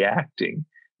angry and reacting,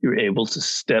 you're able to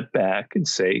step back and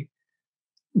say,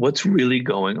 what's really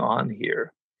going on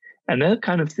here? And that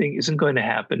kind of thing isn't going to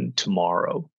happen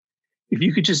tomorrow. If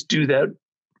you could just do that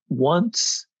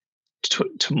once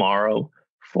tomorrow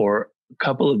for a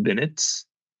couple of minutes,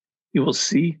 you will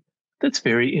see that's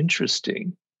very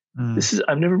interesting.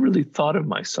 I've never really thought of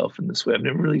myself in this way. I've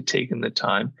never really taken the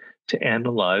time to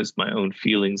analyze my own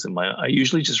feelings, and I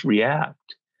usually just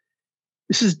react.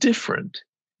 This is different.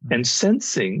 And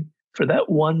sensing for that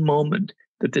one moment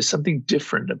that there's something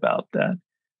different about that,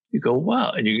 you go,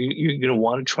 wow, and you're going to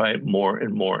want to try it more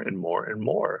and more and more and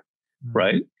more,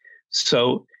 right?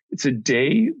 So it's a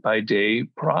day by day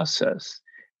process,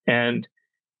 and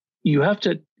you have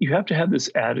to have this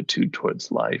attitude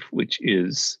towards life, which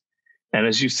is, and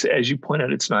as you point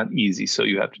out, it's not easy, so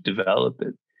you have to develop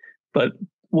it. But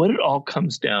what it all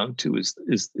comes down to is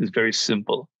very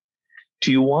simple.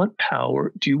 Do you want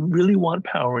power? Do you really want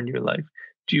power in your life?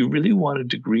 Do you really want a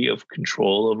degree of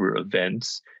control over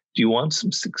events? Do you want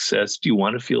some success? Do you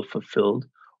want to feel fulfilled?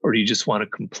 Or do you just want to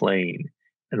complain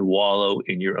and wallow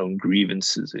in your own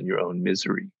grievances and your own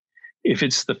misery? If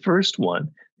it's the first one,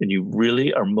 then you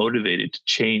really are motivated to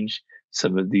change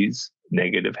some of these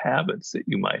negative habits that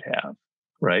you might have,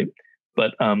 right?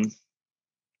 But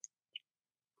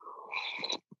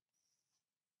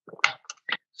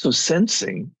so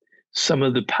sensing some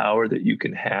of the power that you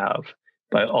can have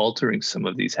by altering some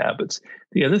of these habits.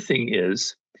 The other thing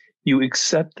is you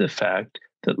accept the fact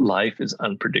that life is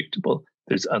unpredictable.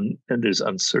 And there's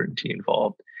uncertainty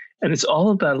involved. And it's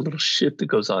all about a little shift that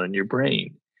goes on in your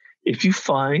brain. If you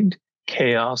find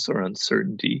chaos or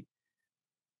uncertainty,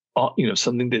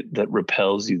 something that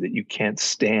repels you, that you can't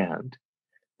stand,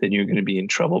 then you're going to be in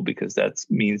trouble, because that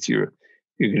means you're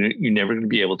never going to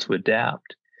be able to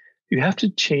adapt. You have to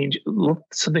change.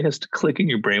 Something has to click in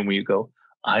your brain where you go,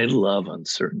 I love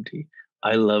uncertainty.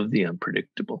 I love the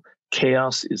unpredictable.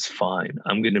 Chaos is fine.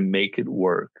 I'm going to make it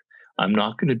work. I'm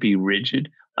not going to be rigid.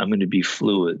 I'm going to be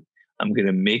fluid. I'm going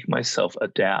to make myself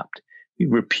adapt. You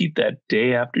repeat that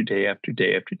day after day after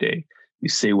day after day. You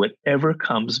say, whatever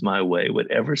comes my way,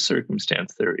 whatever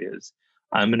circumstance there is,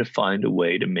 I'm going to find a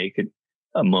way to make it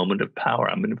a moment of power.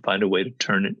 I'm going to find a way to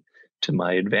turn it to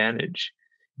my advantage.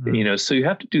 So you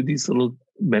have to do these little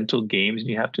mental games, and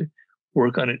you have to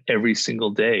work on it every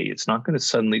single day. It's not going to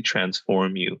suddenly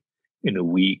transform you in a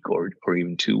week or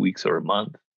even 2 weeks or a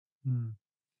month.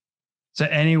 So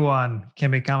anyone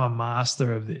can become a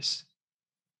master of this?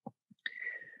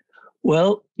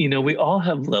 Well, we all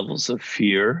have levels of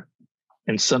fear,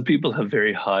 and some people have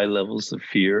very high levels of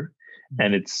fear,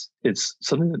 and it's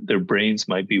something that their brains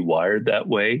might be wired that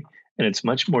way, and it's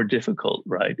much more difficult,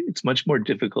 right? It's much more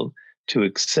difficult to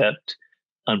accept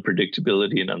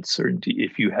unpredictability and uncertainty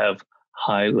if you have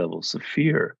high levels of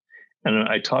fear. And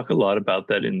I talk a lot about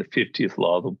that in the 50th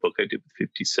Law, the book I did with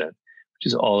 50 Cent, which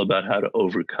is all about how to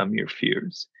overcome your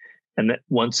fears. And that,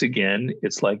 once again,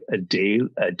 it's like a day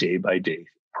by day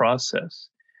process.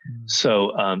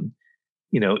 So,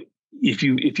 if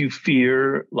you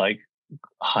fear like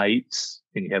heights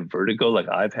and you have vertigo, like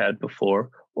I've had before,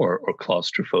 or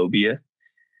claustrophobia,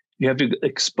 you have to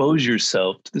expose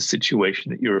yourself to the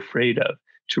situation that you're afraid of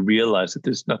to realize that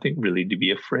there's nothing really to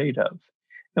be afraid of.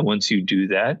 And once you do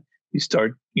that, you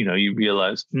start, you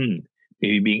realize,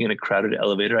 maybe being in a crowded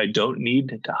elevator, I don't need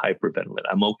to hyperventilate.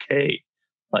 I'm okay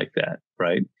like that,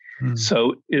 right?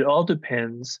 So it all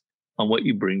depends on what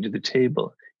you bring to the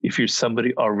table. If you're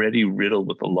somebody already riddled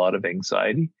with a lot of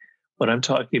anxiety, what I'm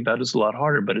talking about is a lot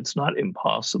harder, but it's not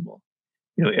impossible.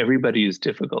 Everybody is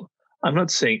difficult. I'm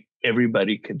not saying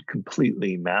everybody can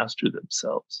completely master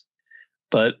themselves,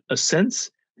 but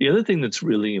the other thing that's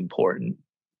really important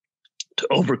to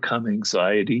overcome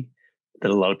anxiety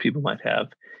that a lot of people might have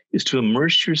is to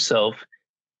immerse yourself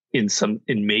in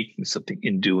making something,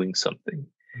 in doing something.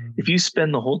 If you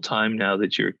spend the whole time now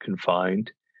that you're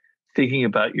confined thinking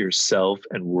about yourself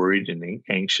and worried and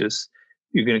anxious,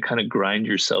 you're going to kind of grind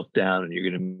yourself down, and you're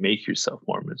going to make yourself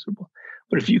more miserable.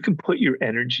 But if you can put your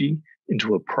energy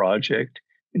into a project,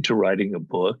 into writing a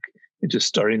book, into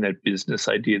starting that business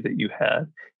idea that you had,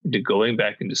 into going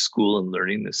back into school and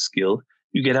learning this skill,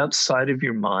 you get outside of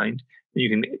your mind, and you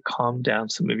can calm down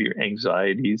some of your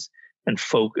anxieties and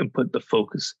put the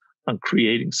focus on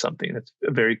creating something. That's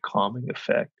a very calming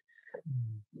effect.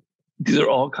 These are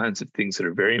all kinds of things that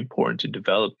are very important to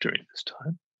develop during this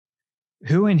time.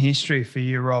 Who in history for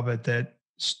you, Robert, that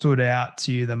stood out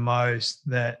to you the most,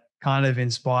 that kind of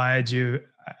inspired you,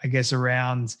 I guess,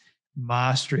 around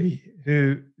mastery?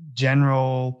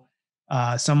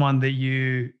 Someone that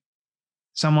you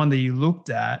looked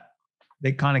at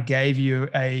that kind of gave you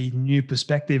a new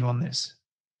perspective on this?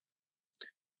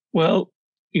 Well,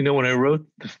 when I wrote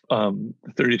the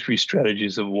 33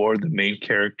 Strategies of War, the main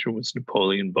character was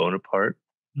Napoleon Bonaparte.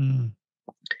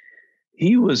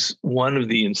 He was one of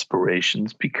the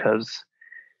inspirations because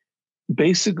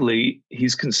basically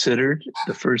he's considered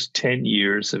the first 10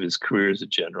 years of his career as a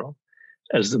general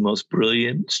as the most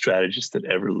brilliant strategist that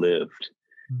ever lived.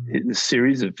 The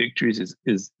series of victories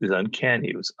is uncanny.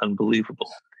 It was unbelievable.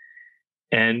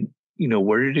 And,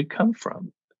 where did it come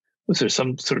from? Was there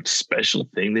some sort of special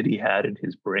thing that he had in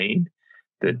his brain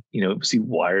that, was he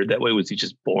wired that way? Was he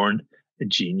just born a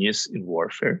genius in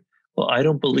warfare? Well, I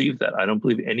don't believe that. I don't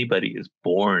believe anybody is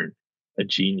born a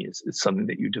genius. It's something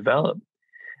that you develop.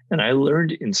 And I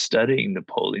learned in studying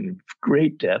Napoleon in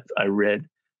great depth. I read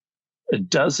a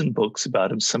dozen books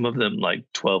about him, some of them like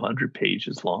 1,200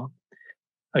 pages long.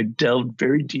 I delved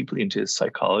very deeply into his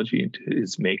psychology, into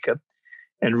his makeup,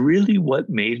 and really what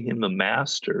made him a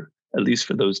master, at least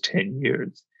for those 10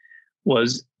 years,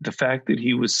 was the fact that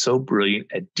he was so brilliant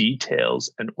at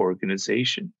details and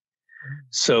organization.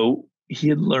 So he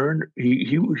had learned,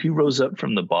 he rose up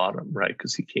from the bottom, right?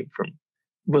 Because he came from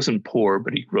wasn't poor,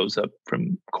 but he grows up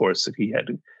from course that he had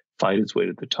to fight his way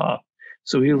to the top.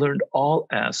 So he learned all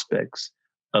aspects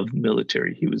of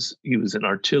military. He was an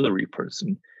artillery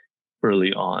person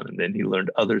early on, and then he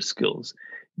learned other skills,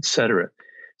 etc.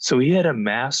 So he had a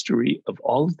mastery of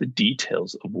all of the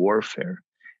details of warfare.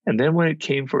 And then when it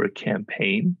came for a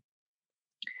campaign,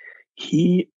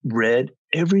 he read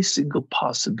every single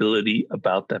possibility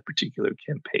about that particular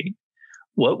campaign.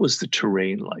 What was the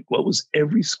terrain like? What was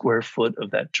every square foot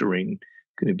of that terrain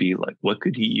going to be like? What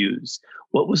could he use?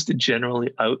 What was the general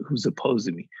who's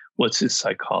opposing me? What's his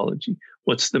psychology?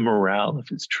 What's the morale of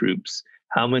his troops?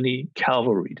 How many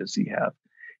cavalry does he have?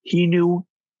 He knew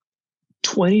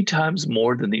 20 times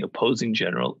more than the opposing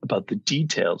general about the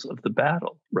details of the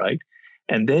battle, right?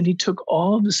 And then he took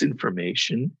all of this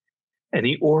information and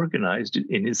he organized it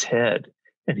in his head,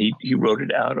 and he wrote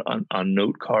it out on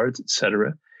note cards,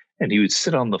 etc. And he would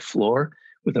sit on the floor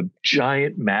with a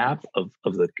giant map of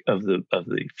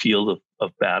the field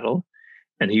of battle,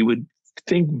 and he would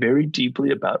think very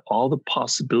deeply about all the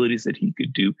possibilities that he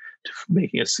could do to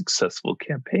making a successful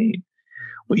campaign.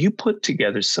 Well, you put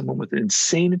together someone with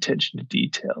insane attention to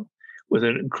detail, with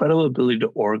an incredible ability to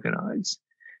organize.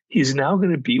 He's now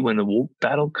going to be, when the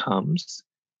battle comes,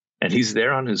 and he's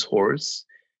there on his horse.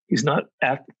 He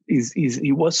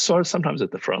was sort of sometimes at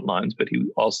the front lines, but he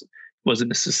also wasn't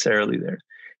necessarily there.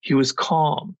 He was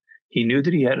calm. He knew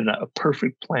that he had a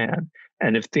perfect plan,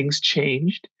 and if things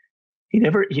changed, he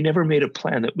never made a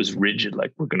plan that was rigid,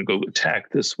 like we're going to go attack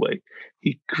this way.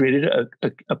 He created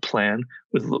a plan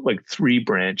with like 3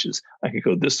 branches. I could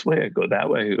go this way, I could go that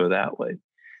way, I could go that way.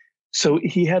 So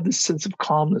he had this sense of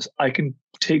calmness. I can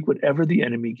take whatever the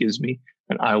enemy gives me,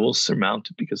 and I will surmount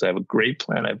it because I have a great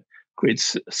plan. I have a great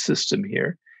system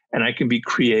here, and I can be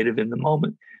creative in the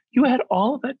moment. You add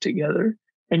all of that together,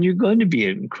 and you're going to be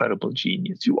an incredible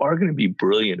genius. You are going to be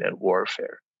brilliant at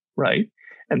warfare, right?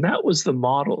 And that was the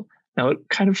model. Now, it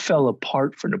kind of fell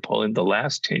apart for Napoleon. The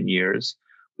last 10 years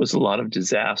was a lot of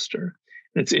disaster.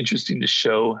 And it's interesting to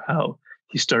show how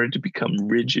he started to become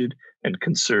rigid and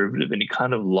conservative, and he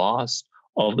kind of lost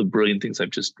all the brilliant things I've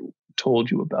just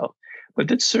told you about. But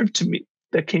that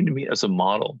came to me as a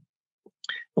model.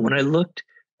 And when I looked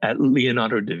at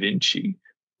Leonardo da Vinci,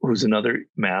 who's another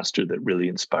master that really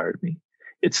inspired me,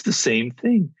 it's the same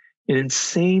thing. An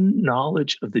insane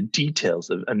knowledge of the details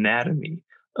of anatomy,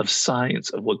 of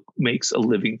science, of what makes a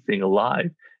living thing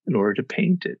alive in order to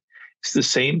paint it. It's the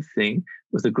same thing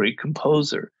with a great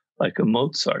composer like a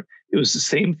Mozart. It was the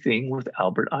same thing with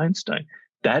Albert Einstein.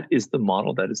 That is the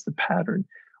model, that is the pattern.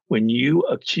 When you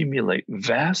accumulate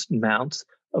vast amounts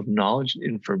of knowledge and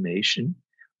information,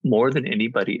 more than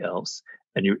anybody else,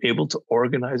 and you're able to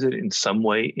organize it in some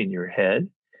way in your head,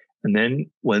 and then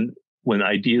when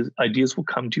ideas will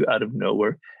come to you out of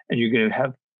nowhere, and you're going to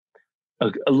have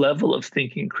a level of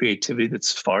thinking, creativity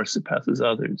that's far surpasses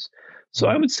others. So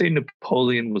I would say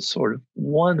Napoleon was sort of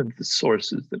one of the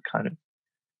sources that kind of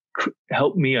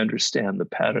helped me understand the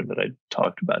pattern that I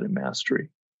talked about in mastery.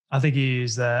 I think you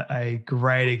used a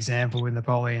great example with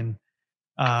Napoleon.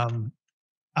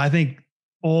 I think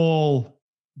all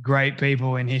great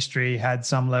people in history had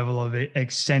some level of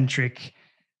eccentric.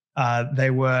 They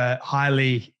were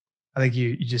highly, I think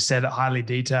you just said it, highly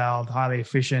detailed, highly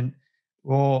efficient.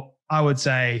 Or I would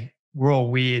say we're all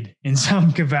weird in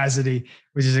some capacity,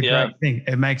 which is a great thing.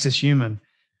 It makes us human.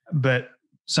 But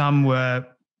some were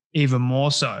even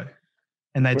more so.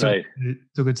 And they took it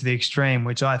to the extreme,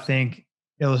 which I think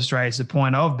illustrates the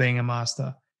point of being a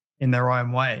master in their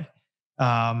own way.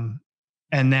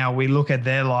 And now we look at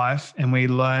their life and we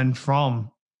learn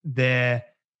from their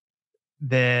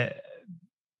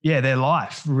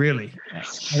life, really. I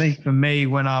think for me,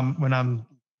 when I'm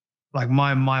like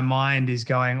my mind is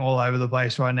going all over the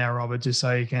place right now, Robert, just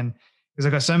so you can, because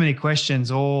I've got so many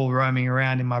questions all roaming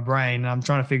around in my brain, and I'm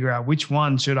trying to figure out which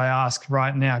one should I ask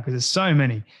right now, because there's so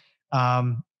many.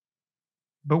 But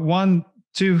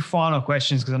 2 final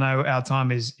questions, because I know our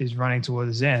time is running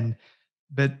towards the end.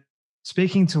 But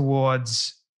speaking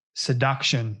towards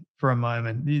seduction for a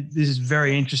moment, this is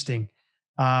very interesting.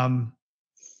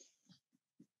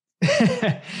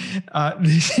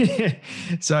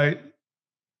 So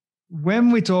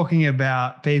when we're talking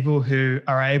about people who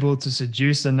are able to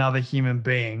seduce another human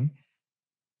being,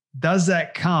 does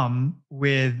that come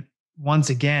with, once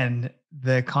again,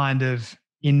 the kind of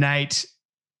innate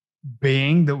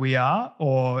being that we are?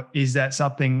 Or is that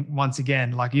something, once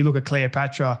again, like you look at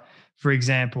Cleopatra, for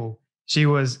example, she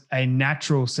was a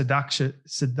natural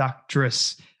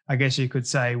seductress, I guess you could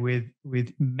say, with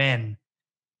men.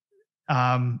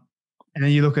 And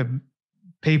then you look at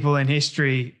people in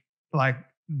history like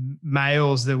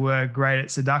males that were great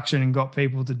at seduction and got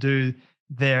people to do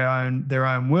their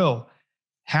own will.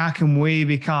 How can we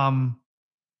become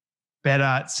better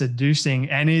at seducing,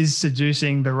 and is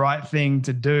seducing the right thing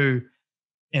to do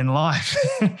in life?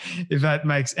 If that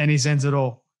makes any sense at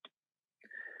all.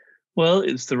 Well,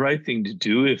 it's the right thing to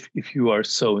do if you are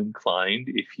so inclined,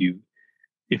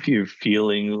 if you're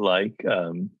feeling like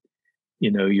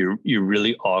you're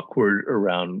really awkward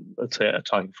around, let's say,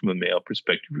 talking from a male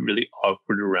perspective, you're really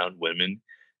awkward around women.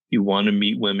 You want to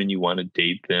meet women, you want to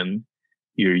date them.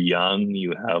 You're young,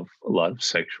 you have a lot of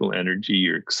sexual energy,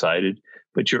 you're excited,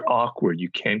 but you're awkward. You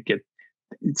can't get,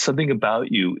 something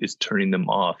about you is turning them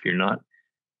off. You're not,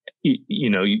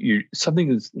 you're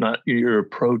something is not, your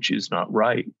approach is not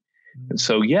right. And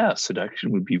so, yeah,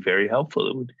 seduction would be very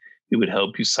helpful. It would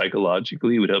help you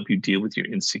psychologically. It would help you deal with your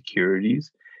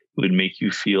insecurities. It would make you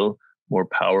feel more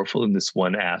powerful in this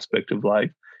one aspect of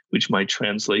life, which might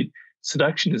translate.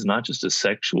 Seduction is not just a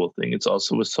sexual thing, it's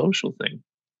also a social thing.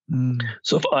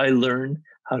 So if I learn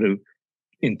how to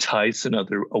entice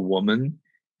a woman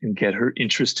and get her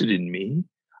interested in me,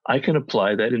 I can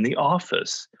apply that in the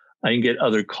office. I can get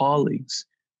other colleagues,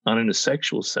 not in a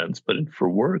sexual sense, but for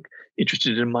work,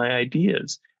 interested in my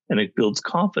ideas. And it builds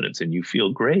confidence and you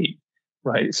feel great,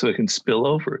 right? So it can spill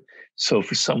over. So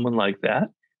for someone like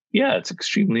that, yeah, it's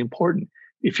extremely important.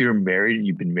 If you're married and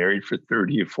you've been married for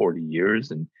 30 or 40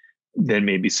 years, and then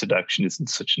maybe seduction isn't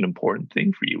such an important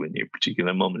thing for you in your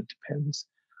particular moment. It depends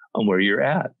on where you're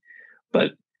at.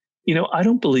 But, I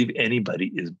don't believe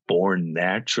anybody is born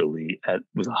naturally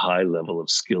with a high level of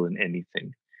skill in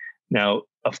anything. Now,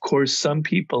 of course, some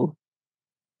people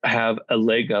have a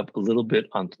leg up a little bit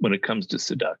on when it comes to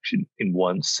seduction in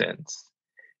one sense,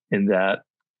 in that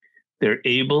they're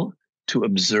able to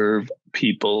observe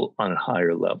people on a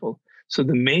higher level. So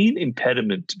the main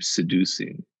impediment to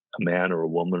seducing a man or a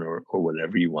woman or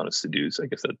whatever you want to seduce, I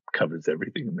guess that covers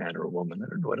everything, a man or a woman, I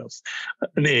don't know what else,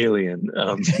 an alien,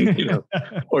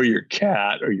 or your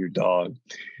cat or your dog,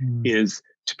 is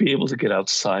to be able to get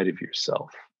outside of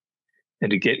yourself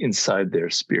and to get inside their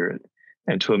spirit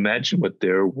and to imagine what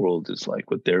their world is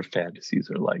like, what their fantasies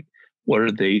are like. What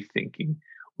are they thinking?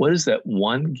 What is that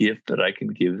one gift that I can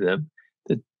give them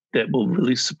that will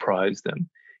really surprise them?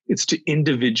 It's to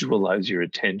individualize your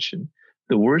attention.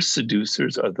 The worst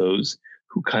seducers are those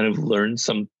who kind of learn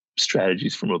some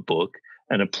strategies from a book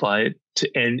and apply it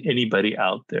to anybody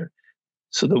out there.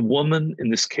 So the woman in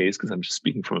this case, because I'm just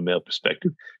speaking from a male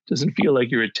perspective, doesn't feel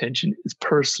like your attention is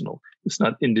personal. It's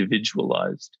not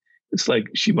individualized. It's like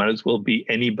she might as well be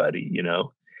anybody,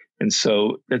 And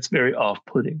so that's very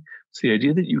off-putting. So the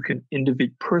idea that you can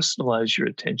personalize your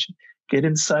attention, get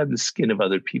inside the skin of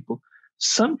other people.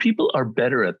 Some people are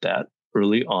better at that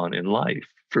early on in life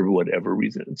for whatever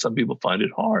reason, and some people find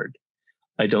it hard.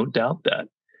 I don't doubt that.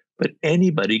 But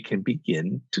anybody can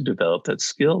begin to develop that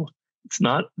skill. It's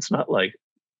not like,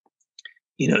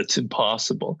 it's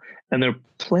impossible. And there are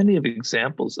plenty of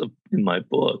examples in my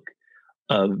book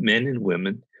of men and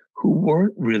women who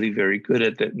weren't really very good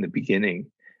at that in the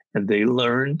beginning. And they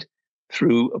learned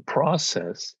through a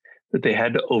process that they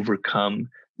had to overcome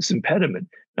this impediment.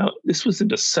 Now, this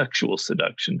wasn't a sexual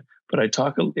seduction, but I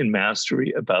talk in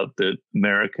Mastery about the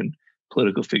American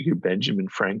political figure Benjamin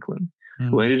Franklin,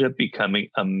 who ended up becoming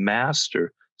a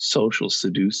master social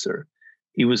seducer.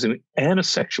 He was an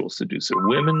asexual seducer.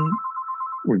 Women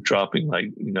were dropping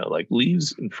like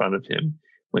leaves in front of him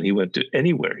when he went to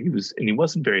anywhere. He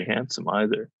wasn't very handsome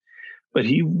either. But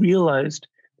he realized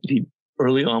that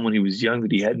early on when he was young,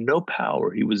 that he had no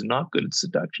power. He was not good at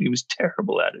seduction. He was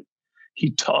terrible at it.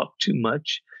 He talked too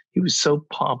much. He was so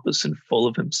pompous and full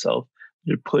of himself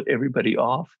that it put everybody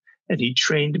off. And he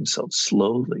trained himself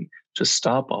slowly to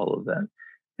stop all of that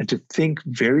and to think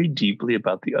very deeply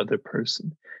about the other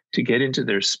person, to get into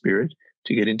their spirit,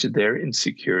 to get into their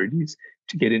insecurities,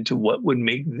 to get into what would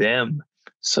make them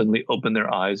suddenly open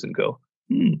their eyes and go,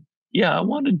 yeah, I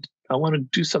want to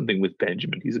do something with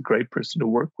Benjamin. He's a great person to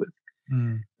work with.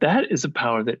 That is a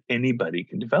power that anybody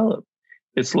can develop.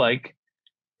 It's like,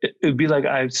 it would be like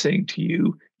I was saying to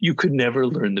you, you could never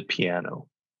learn the piano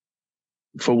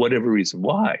for whatever reason.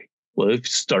 Why? Well, if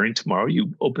starting tomorrow,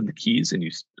 you open the keys and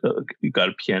you got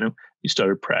a piano, you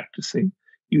started practicing,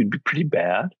 you would be pretty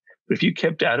bad. But if you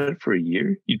kept at it for a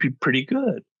year, you'd be pretty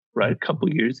good, right? A couple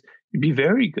of years, you'd be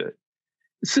very good.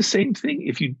 It's the same thing.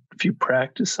 If you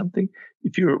practice something,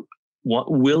 if you're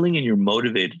willing and you're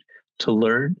motivated to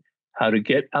learn how to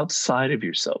get outside of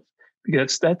yourself,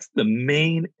 because that's the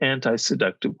main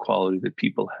anti-seductive quality that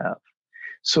people have.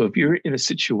 So if you're in a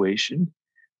situation,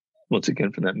 once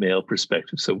again, from that male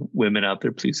perspective, so women out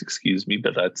there, please excuse me,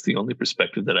 but that's the only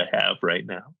perspective that I have right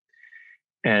now.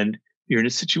 and you're in a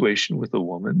situation with a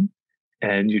woman,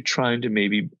 and you're trying to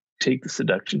maybe take the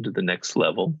seduction to the next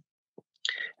level,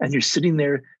 and you're sitting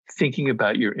there thinking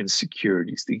about your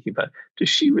insecurities, thinking about, does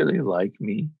she really like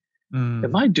me? Am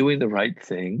Mm. I doing the right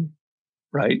thing?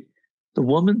 Right? The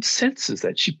woman senses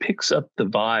that. She picks up the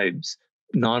vibes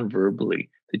non-verbally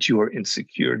that you are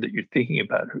insecure, that you're thinking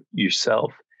about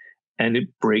yourself, and it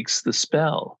breaks the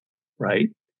spell, right?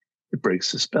 It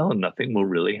breaks the spell and nothing will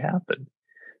really happen.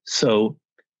 So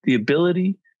the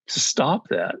ability to stop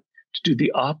that, to do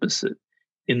the opposite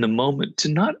in the moment, to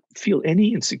not feel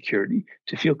any insecurity,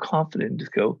 to feel confident, to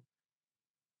go,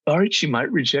 all right, she might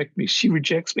reject me. She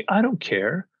rejects me. I don't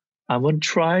care. I'm going to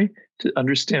try to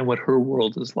understand what her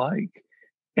world is like.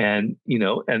 And,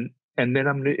 and then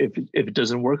I'm going to, if it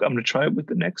doesn't work, I'm going to try it with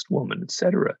the next woman,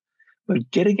 etc. But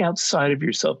getting outside of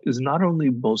yourself is not only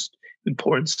most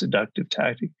important seductive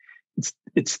tactic,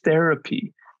 it's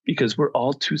therapy, because we're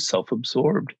all too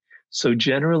self-absorbed. So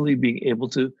generally being able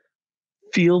to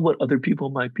feel what other people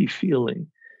might be feeling.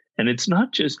 And it's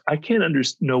not just, I can't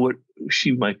know what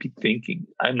she might be thinking.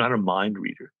 I'm not a mind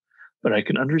reader, but I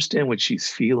can understand what she's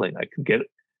feeling. I can get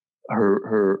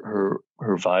her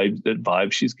vibe, that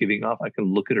vibe she's giving off. I can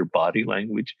look at her body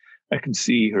language. I can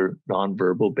see her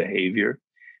nonverbal behavior.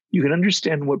 You can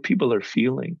understand what people are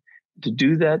feeling. To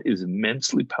do that is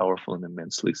immensely powerful and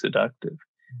immensely seductive.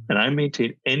 And I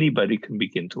maintain anybody can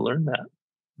begin to learn that.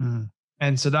 Mm.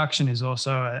 And seduction is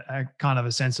also a kind of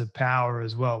a sense of power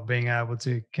as well, being able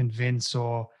to convince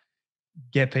or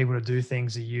get people to do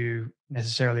things that you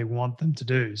necessarily want them to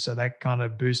do. So that kind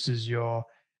of boosts your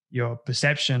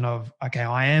perception of, okay,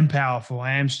 I am powerful,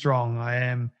 I am strong,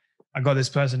 I got this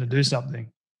person to do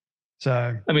something.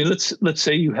 So I mean, let's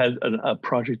say you had a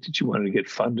project that you wanted to get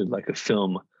funded, like a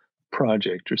film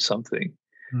project or something,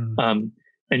 mm, um,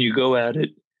 and you go at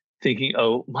it thinking,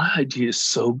 "Oh, my idea is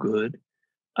so good.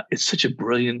 It's such a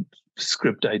brilliant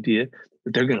script idea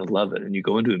that they're going to love it." And you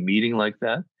go into a meeting like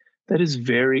that. That is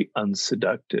very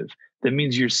unseductive. That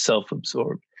means you're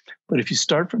self-absorbed. But if you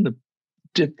start from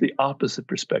the opposite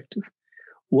perspective,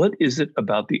 what is it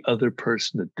about the other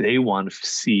person that they want to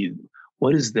see?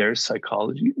 What is their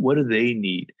psychology? What do they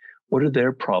need? What are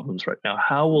their problems right now?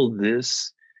 How will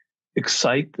this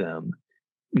excite them,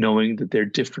 knowing that they're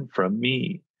different from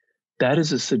me? That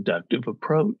is a seductive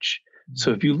approach.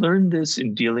 So if you learn this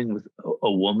in dealing with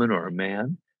a woman or a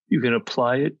man, you can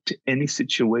apply it to any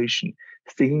situation,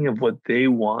 thinking of what they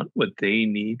want, what they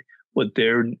need, what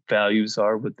their values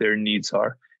are, what their needs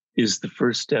are, is the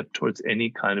first step towards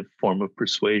any kind of form of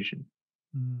persuasion.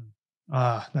 mm.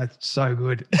 Ah, that's so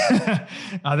good.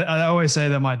 I always say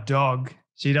that my dog,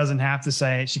 she doesn't have to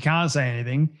say, she can't say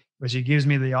anything, but she gives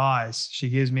me the eyes. She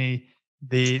gives me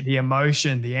the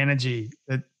emotion, the energy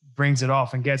that brings it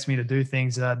off and gets me to do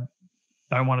things that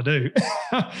I don't want to do,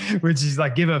 which is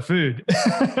like give her food.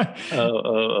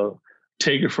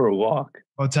 Take her for a walk.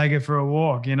 Or take her for a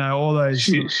walk, all those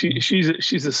sort of things.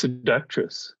 She's a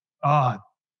seductress. Oh,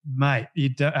 mate,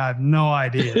 I have no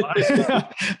idea.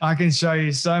 I can show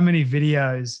you so many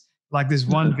videos. Like this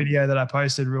one video that I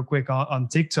posted real quick on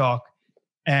TikTok,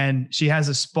 and she has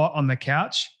a spot on the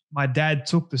couch. My dad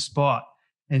took the spot,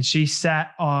 and she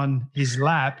sat on his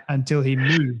lap until he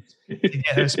moved to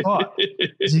get her spot.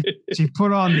 She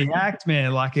put on the act,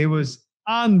 man. Like it was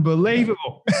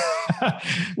unbelievable.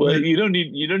 Well, you don't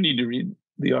need to read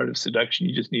The Art of Seduction.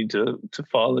 You just need to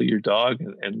follow your dog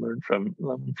and learn from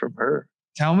her.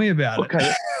 Tell me about What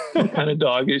it. kind of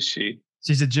dog is she?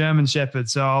 She's a German Shepherd,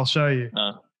 so I'll show you.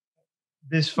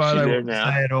 This Is she photo there will now?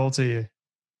 say it all to you.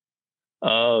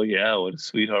 Oh yeah, what a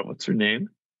sweetheart. What's her name?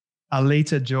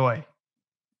 Alita Joy.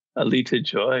 Alita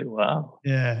Joy. Wow.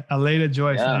 Yeah, Alita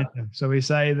Joy Yeah. Fantom. So we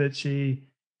say that she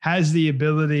has the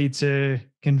ability to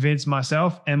convince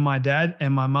myself and my dad,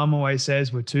 and my mum always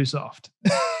says we're too soft.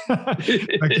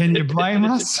 But can you blame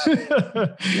us?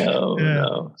 No, Yeah,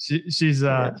 no. she's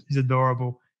Yeah.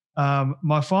 adorable.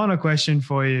 My final question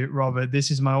for you, Robert.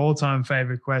 This is my all-time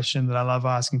favorite question that I love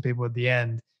asking people at the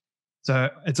end. So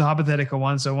it's a hypothetical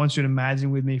one. So I want you to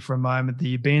imagine with me for a moment that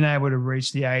you've been able to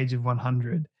reach the age of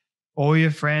 100. All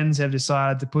your friends have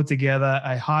decided to put together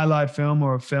a highlight film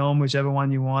or a film, whichever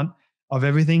one you want, of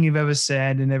everything you've ever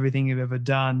said and everything you've ever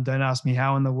done. Don't ask me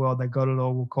how in the world they got it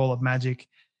all. We'll call it magic.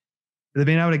 They've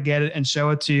been able to get it and show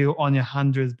it to you on your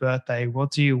 100th birthday.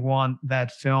 What do you want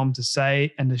that film to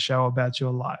say and to show about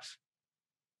your life?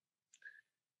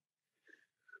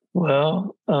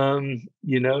 Well,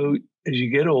 as you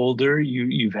get older,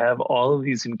 you have all of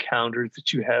these encounters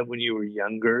that you had when you were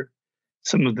younger,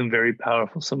 some of them very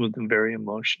powerful, some of them very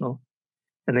emotional,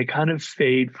 and they kind of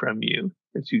fade from you.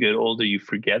 As you get older, you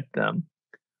forget them.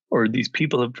 or these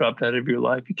people have dropped out of your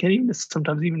life. You can't even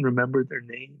sometimes even remember their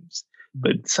names,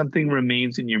 but something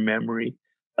remains in your memory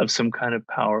of some kind of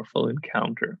powerful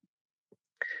encounter.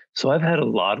 So I've had a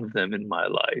lot of them in my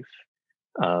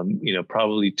life,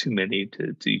 probably too many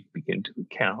to begin to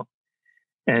count.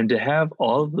 And to have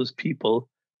all of those people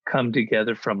come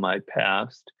together from my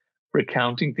past,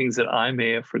 recounting things that I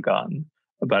may have forgotten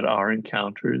about our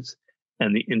encounters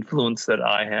and the influence that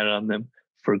I had on them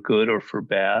for good or for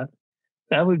bad,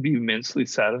 that would be immensely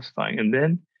satisfying. And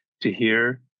then to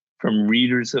hear from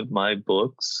readers of my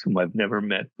books whom I've never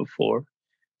met before,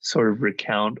 sort of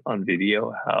recount on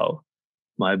video how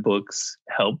my books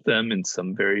helped them in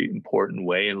some very important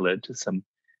way and led to some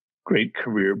great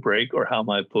career break, or how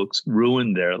my books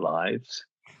ruined their lives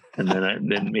and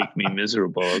then make me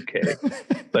miserable. Okay.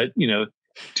 But,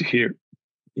 to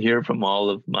hear from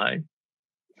all of my,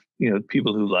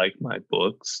 people who like my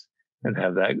books and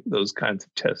have those kinds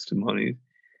of testimonies.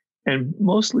 And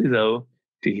mostly though,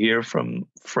 to hear from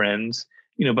friends,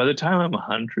 by the time I'm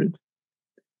 100,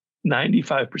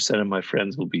 95% of my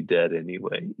friends will be dead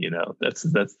anyway. That's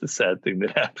the sad thing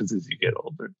that happens as you get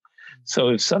older. So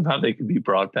if somehow they can be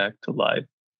brought back to life.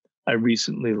 I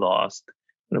recently lost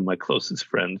one of my closest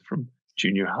friends from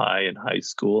junior high and high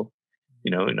school,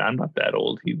 and I'm not that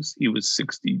old. He was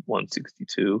 61,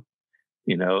 62,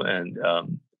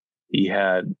 and he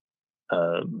had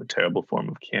a terrible form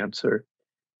of cancer.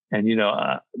 And,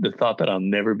 the thought that I'll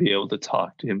never be able to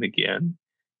talk to him again,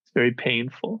 it's very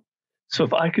painful. So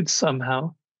if I could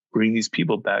somehow bring these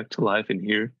people back to life and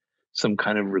hear some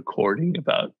kind of recording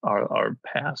about our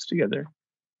past together,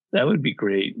 that would be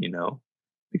great,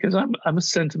 because I'm a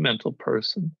sentimental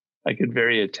person. I get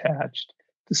very attached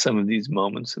to some of these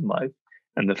moments in life.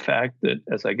 And the fact that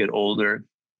as I get older,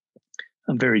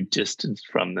 I'm very distanced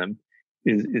from them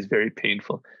is very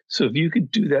painful. So if you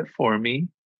could do that for me,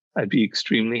 I'd be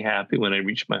extremely happy when I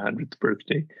reach my 100th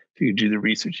birthday. If you could do the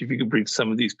research, if you could bring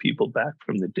some of these people back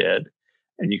from the dead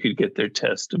and you could get their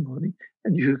testimony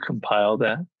and you could compile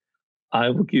that, I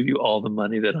will give you all the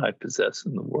money that I possess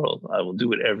in the world. I will do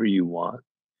whatever you want.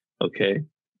 Okay.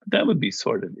 That would be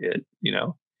sort of it,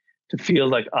 to feel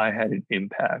like I had an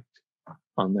impact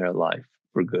on their life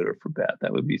for good or for bad.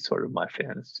 That would be sort of my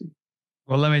fantasy.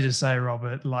 Well, let me just say,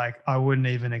 Robert, I wouldn't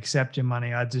even accept your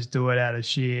money. I'd just do it out of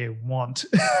sheer want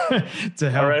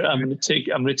to help. All right, I'm going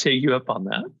to take you up on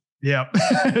that. Yeah.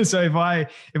 So if I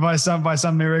by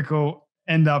some miracle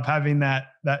end up having that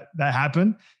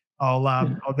happen,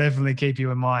 I'll definitely keep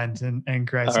you in mind and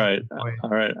create. All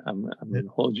right. I'm going to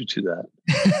hold you to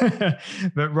that.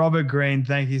 But Robert Greene,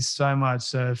 thank you so much,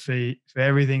 sir, for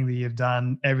everything that you've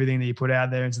done, everything that you put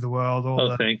out there into the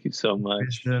world. Thank you so much.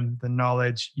 Wisdom, the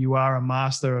knowledge. You are a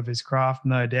master of his craft,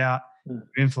 no doubt.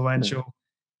 Influential.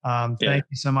 Thank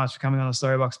you so much for coming on the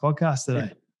Storybox podcast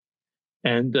today.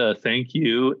 And thank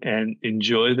you, and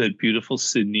enjoy that beautiful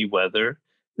Sydney weather.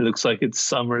 It looks like it's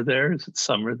summer there. Is it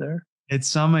summer there? It's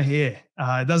summer here.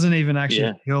 It doesn't even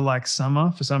actually feel like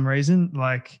summer for some reason.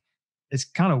 It's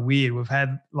kind of weird. We've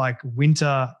had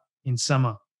winter in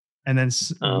summer, and then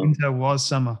winter was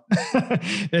summer.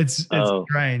 It's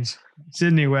strange.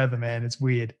 Sydney weather, man. It's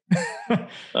weird. I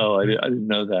didn't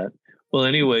know that. Well,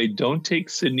 anyway, don't take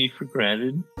Sydney for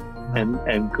granted,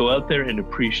 and go out there and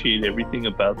appreciate everything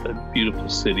about that beautiful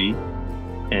city,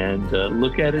 and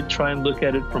try and look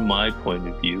at it from my point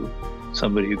of view,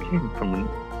 somebody who came from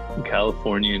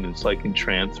California and is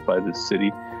entranced by this city.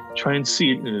 Try and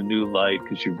see it in a new light,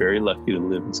 because you're very lucky to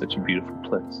live in such a beautiful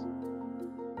place.